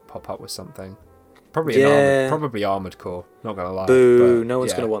Software might pop up with something. Probably Yeah. probably Armored Core. Not gonna lie. Boo! but No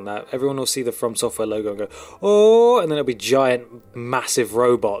one's yeah. going to want that. Everyone will see the From Software logo and go, "Oh!" And then it'll be giant, massive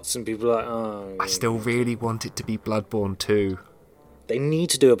robots, and people are like, "Oh." I still really want it to be Bloodborne 2. They need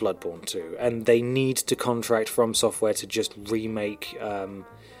to do a Bloodborne 2, and they need to contract From Software to just remake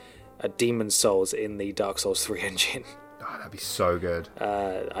a Demon's Souls in the Dark Souls 3 engine. Oh, that'd be so good.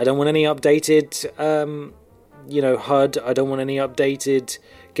 I don't want any updated, HUD. I don't want any updated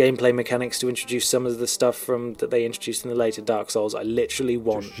gameplay mechanics to introduce some of the stuff that they introduced in the later Dark Souls. I literally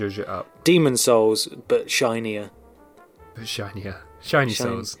want Just zhuzh it up. Demon's Souls, but shinier. But shinier. Shiny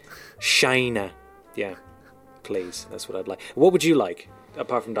Souls. Shiner. Yeah. Please. That's what I'd like. What would you like,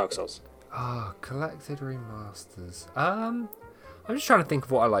 apart from Dark Souls? Oh, collected remasters. I'm just trying to think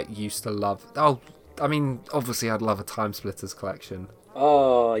of what I like used to love. Oh, I mean, obviously I'd love a Time Splitters collection.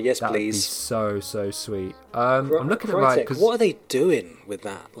 Oh, yes, That would be please. so I'm looking at like... Crytek, what are they doing with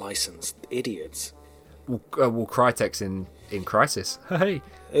that license? Idiots. Well, Crytek's in Crisis. Hey.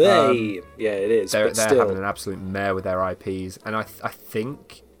 Hey, yeah, it is. They're But still, having an absolute mare with their IPs, and I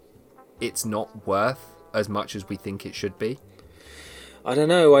think it's not worth as much as we think it should be. I don't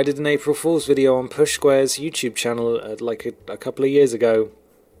know. I did an April Fool's video on Push Square's YouTube channel a couple of years ago,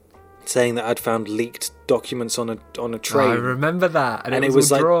 saying that I'd found leaked documents on a train. I remember that, and And it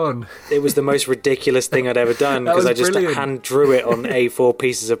was all like drawn. It was the most ridiculous thing I'd ever done, That because was I just brilliant. hand drew it on A4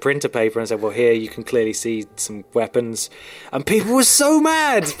 pieces of printer paper and said, "Well, here you can clearly see some weapons," and people were so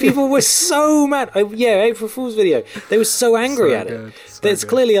mad. People were so mad. April Fool's video. They were so angry So at good, it. so There's good.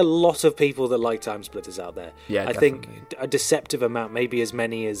 clearly a lot of people that like Time Splitters out there. Yeah, I think a deceptive amount, maybe as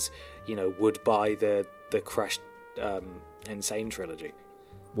many as would buy the Crash Insane trilogy.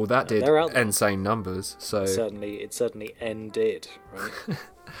 Well, that did they're out there. insane numbers. So It certainly ended. Right?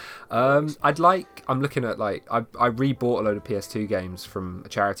 I'm looking at I rebought a load of PS2 games from a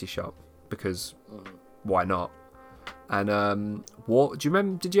charity shop because why not? And do you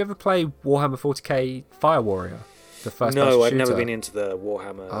remember? Did you ever play Warhammer 40k Fire Warrior? The first No, I've person never shooter? been into the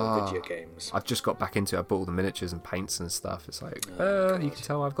Warhammer video games. I've just got back into it. I bought all the miniatures and paints and stuff. It's like, you can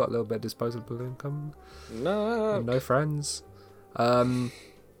tell I've got a little bit of disposable income. No, And no friends.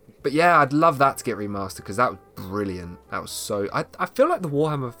 But yeah, I'd love that to get remastered because that was brilliant. That was so... I feel like the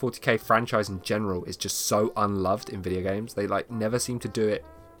Warhammer 40k franchise in general is just so unloved in video games. They never seem to do it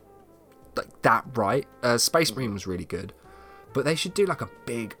like that right. Space Marine was really good, but they should do like a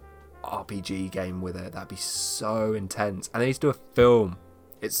big RPG game with it. That'd be so intense. And they need to do a film.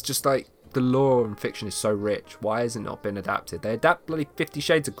 It's just like the lore and fiction is so rich. Why has it not been adapted? They adapt bloody 50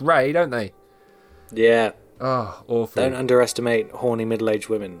 Shades of Grey, don't they? Yeah. Oh, awful. Don't underestimate horny middle-aged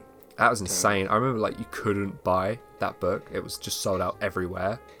women. That was insane. I remember like you couldn't buy that book. It was just sold out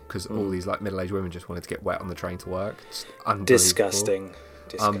everywhere because all these like middle-aged women just wanted to get wet on the train to work. Just unbelievable. Disgusting.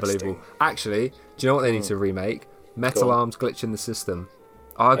 Unbelievable. Actually, do you know what they need to remake? Metal Arms Glitch in the System.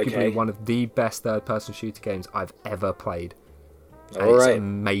 Arguably one of the best third-person shooter games I've ever played. And it's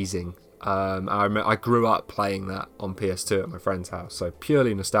amazing. I grew up playing that on PS2 at my friend's house, so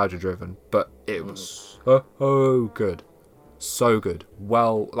purely nostalgia-driven. But it was so good. So good.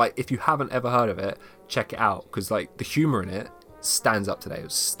 Well, like, if you haven't ever heard of it, check it out, because like the humor in it stands up today. It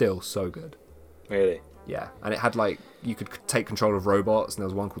was still so good. Really? Yeah, and it had like you could take control of robots, and there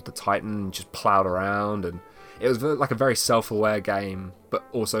was one called the Titan, and just plowed around, and it was like a very self-aware game, but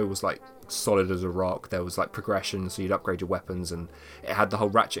also was like solid as a rock. There was like progression, so you'd upgrade your weapons, and it had the whole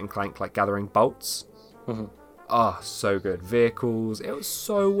Ratchet and Clank like gathering bolts. So good. Vehicles. It was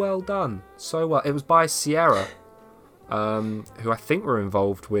so well done, so well. It was by Sierra. Who I think were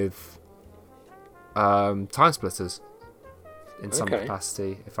involved with Time Splitters in some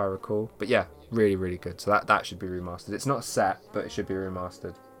capacity, if I recall. But yeah, really, really good. So that should be remastered. It's not a set, but it should be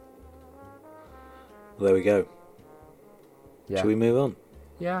remastered. Well, there we go. Yeah. Should we move on?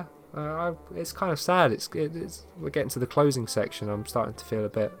 Yeah, it's kind of sad. We're getting to the closing section. I'm starting to feel a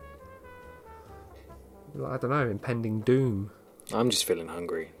bit, I don't know, impending doom. I'm just feeling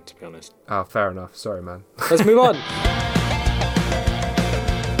hungry, to be honest. Oh, fair enough. Sorry, man. Let's move on.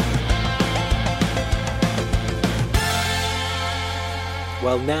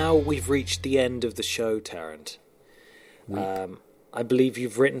 Well, now we've reached the end of the show, Tarrant. I believe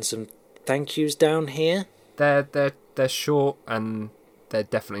you've written some thank yous down here. They're short, and they're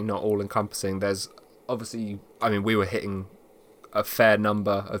definitely not all encompassing. There's obviously, I mean, we were hitting a fair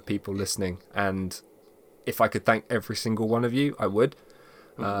number of people listening, and if I could thank every single one of you, I would.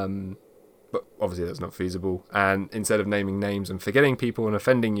 But obviously that's not feasible. And instead of naming names and forgetting people and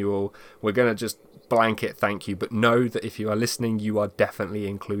offending you all, we're going to just blanket thank you. But know that if you are listening, you are definitely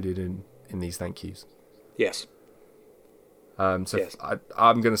included in these thank yous. Yes. Yes.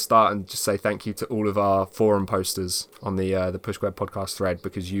 I'm going to start and just say thank you to all of our forum posters on the Push Square podcast thread,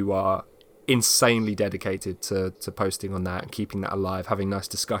 because you are insanely dedicated to posting on that and keeping that alive, having nice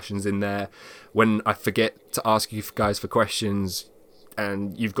discussions in there. When I forget to ask you guys for questions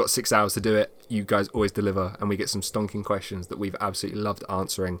and you've got 6 hours to do it, you guys always deliver, and we get some stonking questions that we've absolutely loved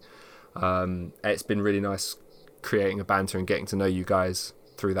answering. It's been really nice creating a banter and getting to know you guys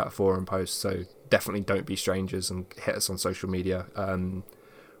through that forum post, so definitely don't be strangers and hit us on social media.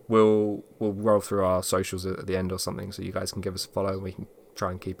 We'll roll through our socials at the end or something, so you guys can give us a follow and we can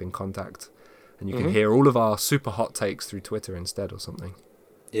try and keep in contact, and you can hear all of our super hot takes through Twitter instead or something.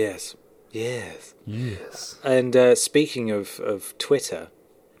 Yes. And speaking of Twitter,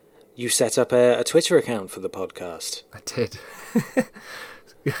 you set up a Twitter account for the podcast. I did.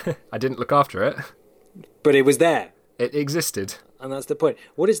 I didn't look after it, but it was there. It existed, and that's the point.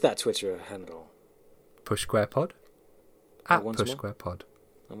 What is that Twitter handle? Push Square Pod. At Push Square Pod.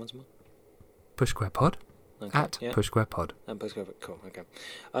 And once more. Push Square Pod. Okay, at Push Square Pod. And Push Square Pod. Cool. Okay.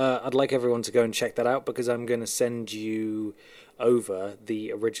 I'd like everyone to go and check that out, because I'm going to send you over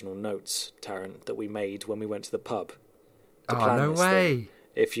the original notes, Tarrant, that we made when we went to the pub. No way!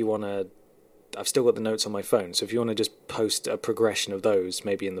 If you want to, I've still got the notes on my phone, so if you want to just post a progression of those,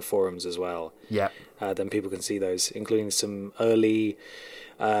 maybe in the forums as well. Yeah. Then people can see those, including some early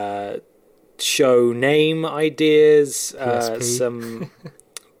show name ideas, PSP. some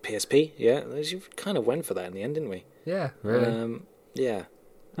PSP. Yeah, you kind of went for that in the end, didn't we? Yeah, really. Yeah.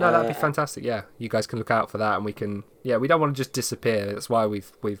 No, that'd be fantastic. Yeah, you guys can look out for that, and we can. Yeah, we don't want to just disappear. That's why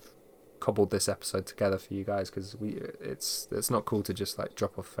we've cobbled this episode together for you guys, because it's not cool to just like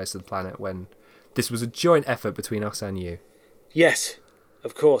drop off the face of the planet when this was a joint effort between us and you. Yes,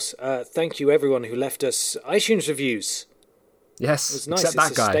 of course. Thank you everyone who left us iTunes reviews. Yes, it was nice. Except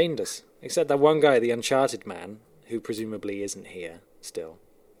that guy. Sustained us. Except that one guy, the Uncharted man, who presumably isn't here still.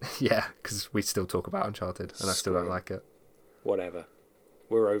 Yeah, because we still talk about Uncharted, and I still don't like it. Whatever.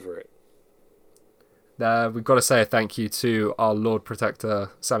 We're over it. We've got to say a thank you to our Lord Protector,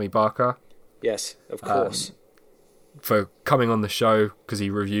 Sammy Barker. Yes, of course. For coming on the show, because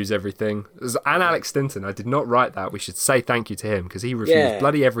he reviews everything. And Alex Stinton, I did not write that. We should say thank you to him, because he reviews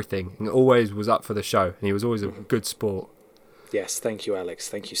bloody everything and always was up for the show, and he was always a good sport. Yes, thank you, Alex.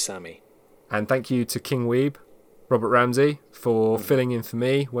 Thank you, Sammy. And thank you to King Weeb, Robert Ramsey, for filling in for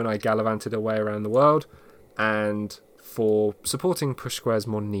me when I gallivanted away around the world, and for supporting Push Square's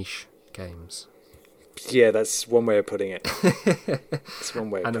more niche games. Yeah, that's one way of putting it. That's one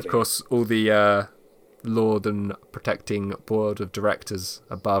way. And of course, all the Lord and protecting board of directors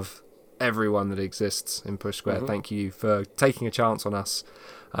above everyone that exists in Push Square. Thank you for taking a chance on us,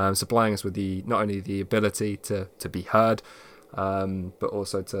 supplying us with not only the ability to be heard, but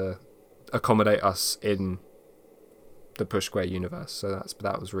also to accommodate us in the Push Square universe. So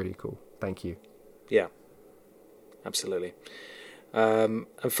that was really cool. Thank you. Yeah, absolutely. And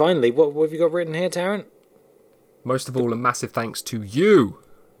finally, what have you got written here, Tarrant? Most of all, a massive thanks to you.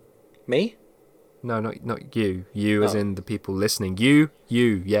 Me? No, not you. You as in the people listening. You,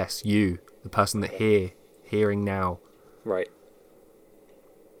 yes, you. The person that hearing now. Right.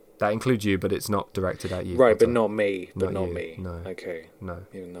 That includes you, but it's not directed at you. Right, but not me. Not Not you. me. No. Okay. No.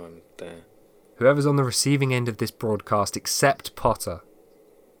 Even though I'm there. Whoever's on the receiving end of this broadcast, except Potter,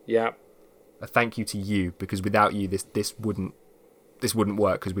 Yeah. a thank you to you, because without you, this wouldn't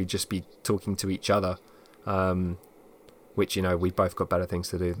work, because we'd just be talking to each other, which, you know, we both got better things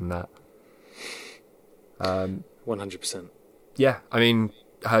to do than that. 100%. Yeah, I mean,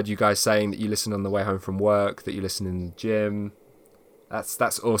 I heard you guys saying that you listen on the way home from work, that you listen in the gym.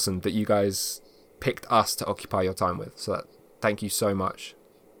 That's awesome that you guys picked us to occupy your time with. So thank you so much.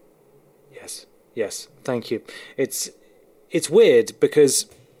 Yes. Thank you. It's weird because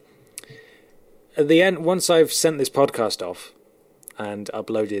at the end, once I've sent this podcast off and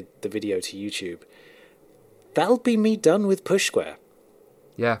uploaded the video to YouTube, that'll be me done with Push Square.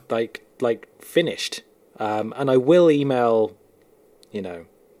 Yeah. Like finished. And I will email, you know,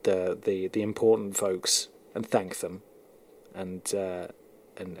 the important folks and thank them and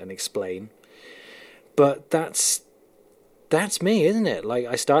explain. But that's me, isn't it? Like,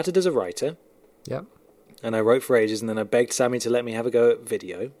 I started as a writer. Yep. And I wrote for ages, and then I begged Sammy to let me have a go at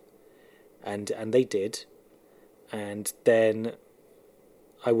video. And they did. And then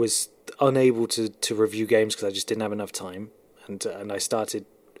I was unable to review games because I just didn't have enough time. And I started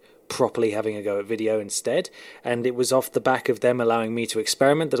properly having a go at video instead, and it was off the back of them allowing me to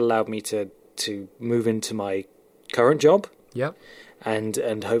experiment that allowed me to move into my current job. Yep.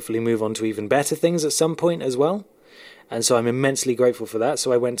 And hopefully move on to even better things at some point as well. And so I'm immensely grateful for that.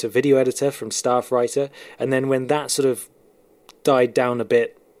 So I went to video editor from staff writer, and then when that sort of died down a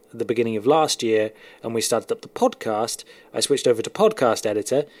bit at the beginning of last year and we started up the podcast, I switched over to podcast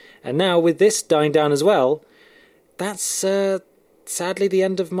editor, and now with this dying down as well, that's sadly the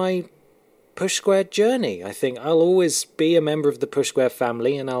end of my Push Square journey. I think I'll always be a member of the Push Square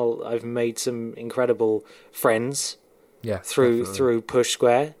family, and I've made some incredible friends through Push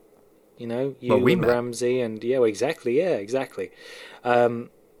Square. You know, and Ramsey, and exactly.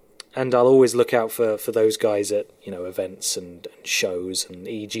 And I'll always look out for those guys at, you know, events and shows and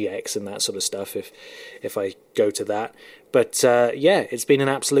EGX and that sort of stuff if I go to that. But it's been an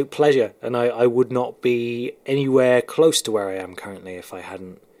absolute pleasure, and I would not be anywhere close to where I am currently if I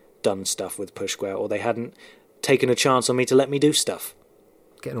hadn't done stuff with Push Square, or they hadn't taken a chance on me to let me do stuff.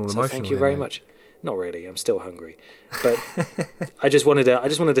 Getting all so emotional. Thank you very much. Not really. I'm still hungry, but I just wanted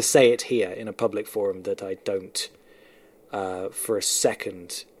to say it here in a public forum that I don't, for a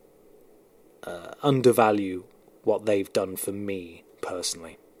second, undervalue what they've done for me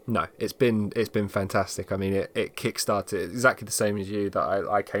personally. No, it's been fantastic. I mean, it kickstarted exactly the same as you, that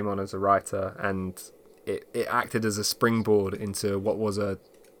I came on as a writer, and it acted as a springboard into what was a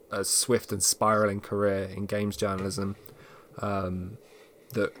swift and spiraling career in games journalism,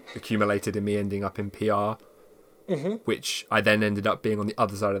 that accumulated in me ending up in PR, which I then ended up being on the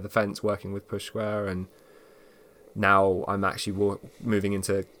other side of the fence working with Push Square, and now I'm actually moving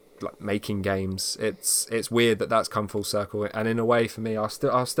into like making games. It's weird that's come full circle, and in a way for me, I'll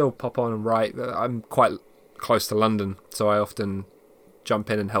still pop on and write. I'm quite close to London, so I often jump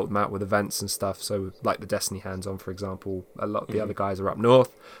in and help them out with events and stuff. So like the Destiny hands-on, for example, a lot of the other guys are up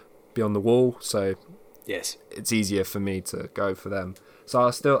north beyond the wall, so yes, it's easier for me to go for them. So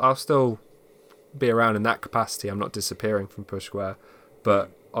I'll still be around in that capacity. I'm not disappearing from Push Square,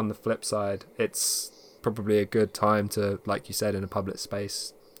 but on the flip side, it's probably a good time to, like you said, in a public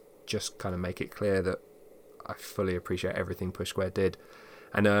space, just kind of make it clear that I fully appreciate everything Push Square did.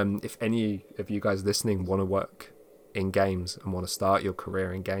 And if any of you guys listening want to work in games and want to start your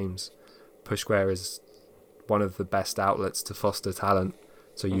career in games, Push Square is one of the best outlets to foster talent.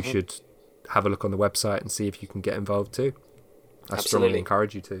 So you should have a look on the website and see if you can get involved too. I strongly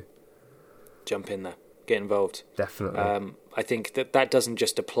encourage you to. Jump in there. Get involved. Definitely. I think that doesn't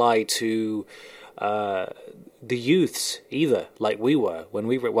just apply to the youths either, like we were when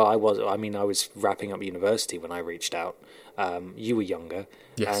we were. Well, I was wrapping up university when I reached out. You were younger,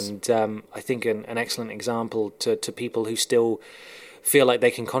 yes. And I think an excellent example to people who still feel like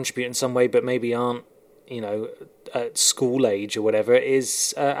they can contribute in some way, but maybe aren't at school age or whatever,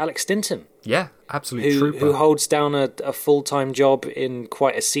 is Alex Stinton. Yeah, absolute trooper. Who holds down a full-time job in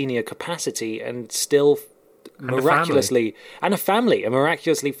quite a senior capacity and still miraculously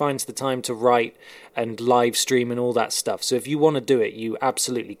finds the time to write and live stream and all that stuff. So if you want to do it, you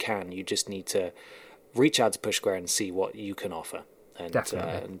absolutely can. You just need to reach out to Push Square and see what you can offer,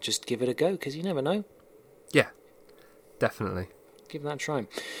 and just give it a go, because you never know. Yeah, definitely. Give that a try.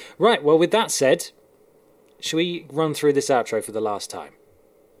 Right, well, with that said, shall we run through this outro for the last time?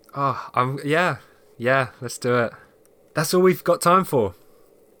 Yeah, let's do it. That's all we've got time for.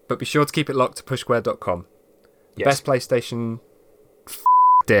 But be sure to keep it locked to pushsquare.com. The best PlayStation.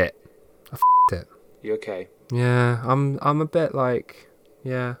 It. I it. You okay? Yeah, I'm a bit like,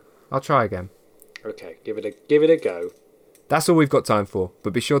 yeah, I'll try again. Okay, give it a go. That's all we've got time for,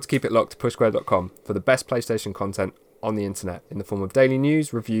 but be sure to keep it locked to pushsquare.com for the best PlayStation content on the internet in the form of daily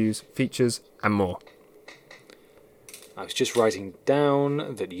news, reviews, features, and more. I was just writing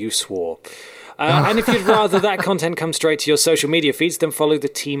down that you swore. And if you'd rather that content come straight to your social media feeds, then follow the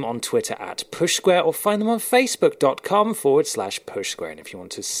team on Twitter at PushSquare, or find them on Facebook.com/PushSquare. And if you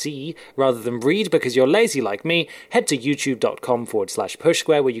want to see rather than read because you're lazy like me, head to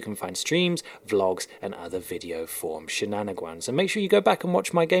YouTube.com/PushSquare, where you can find streams, vlogs, and other video form shenanigans. And make sure you go back and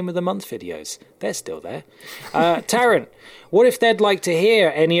watch my Game of the Month videos. They're still there. Tarrant, what if they'd like to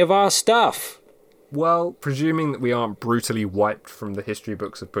hear any of our stuff? Well, presuming that we aren't brutally wiped from the history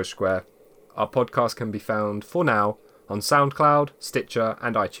books of Push Square, our podcast can be found, for now, on SoundCloud, Stitcher,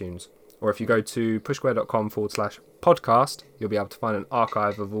 and iTunes. Or if you go to pushsquare.com/podcast, you'll be able to find an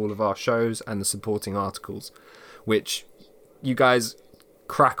archive of all of our shows and the supporting articles, which you guys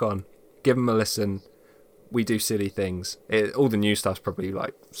crack on. Give them a listen. We do silly things. All the new stuff's probably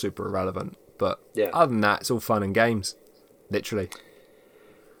like super irrelevant, but other than that, it's all fun and games. Literally.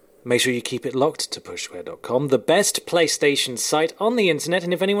 Make sure you keep it locked to pushsquare.com, the best PlayStation site on the internet,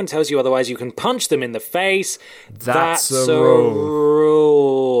 and if anyone tells you otherwise, you can punch them in the face. That's a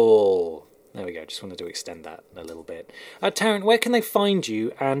rule. There we go, just wanted to extend that a little bit. Tarrant, where can they find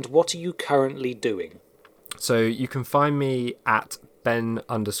you, and what are you currently doing? So you can find me at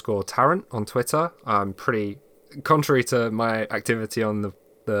Ben_Tarrant on Twitter. I'm pretty, contrary to my activity on the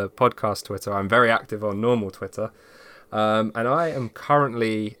podcast Twitter, I'm very active on normal Twitter. And I am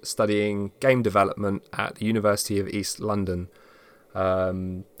currently studying game development at the University of East London,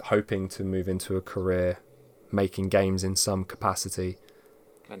 hoping to move into a career making games in some capacity.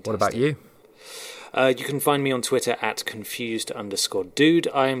 Fantastic. What about you? You can find me on Twitter at confused_dude.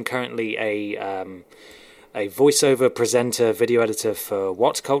 I am currently a voiceover presenter, video editor for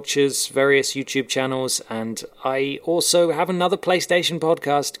What Culture's various YouTube channels, and I also have another PlayStation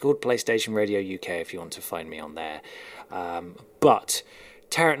podcast called PlayStation Radio UK if you want to find me on there. But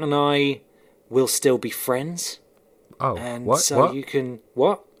Tarrant and I will still be friends. Oh, and what? So what? You can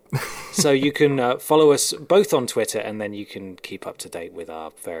So you can follow us both on Twitter, and then you can keep up to date with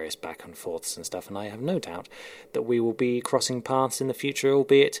our various back and forths and stuff. And I have no doubt that we will be crossing paths in the future,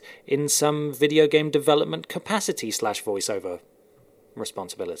 albeit in some video game development capacity / voiceover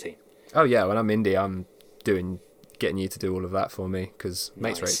responsibility. Oh yeah, when I'm indie, I'm getting you to do all of that for me because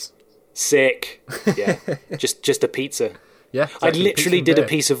mates rates. Sick. Yeah, just a pizza. Yeah, I literally did a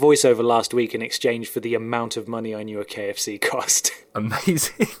piece of voiceover last week in exchange for the amount of money I knew a KFC cost.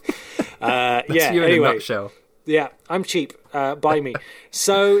 Amazing. That's you anyway, in a nutshell. Yeah, I'm cheap. Buy me.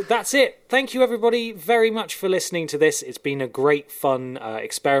 So that's it. Thank you, everybody, very much for listening to this. It's been a great, fun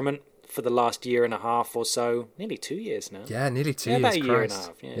experiment for the last year and a half or so. Nearly 2 years now. Yeah, nearly 2 years. About a year Christ. and a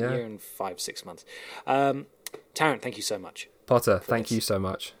half. Yeah, a year and 5-6 months. Tarrant, thank you so much. Potter, thank you so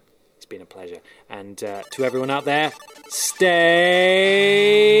much. It's been a pleasure. And to everyone out there, stay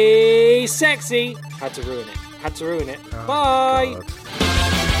sexy. Had to ruin it. Oh, Bye. God.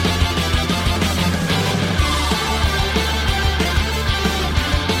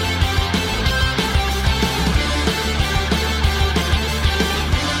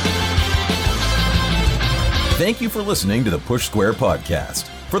 Thank you for listening to the Push Square Podcast.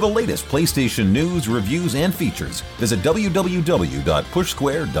 For the latest PlayStation news, reviews, and features, visit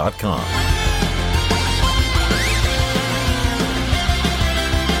www.pushsquare.com.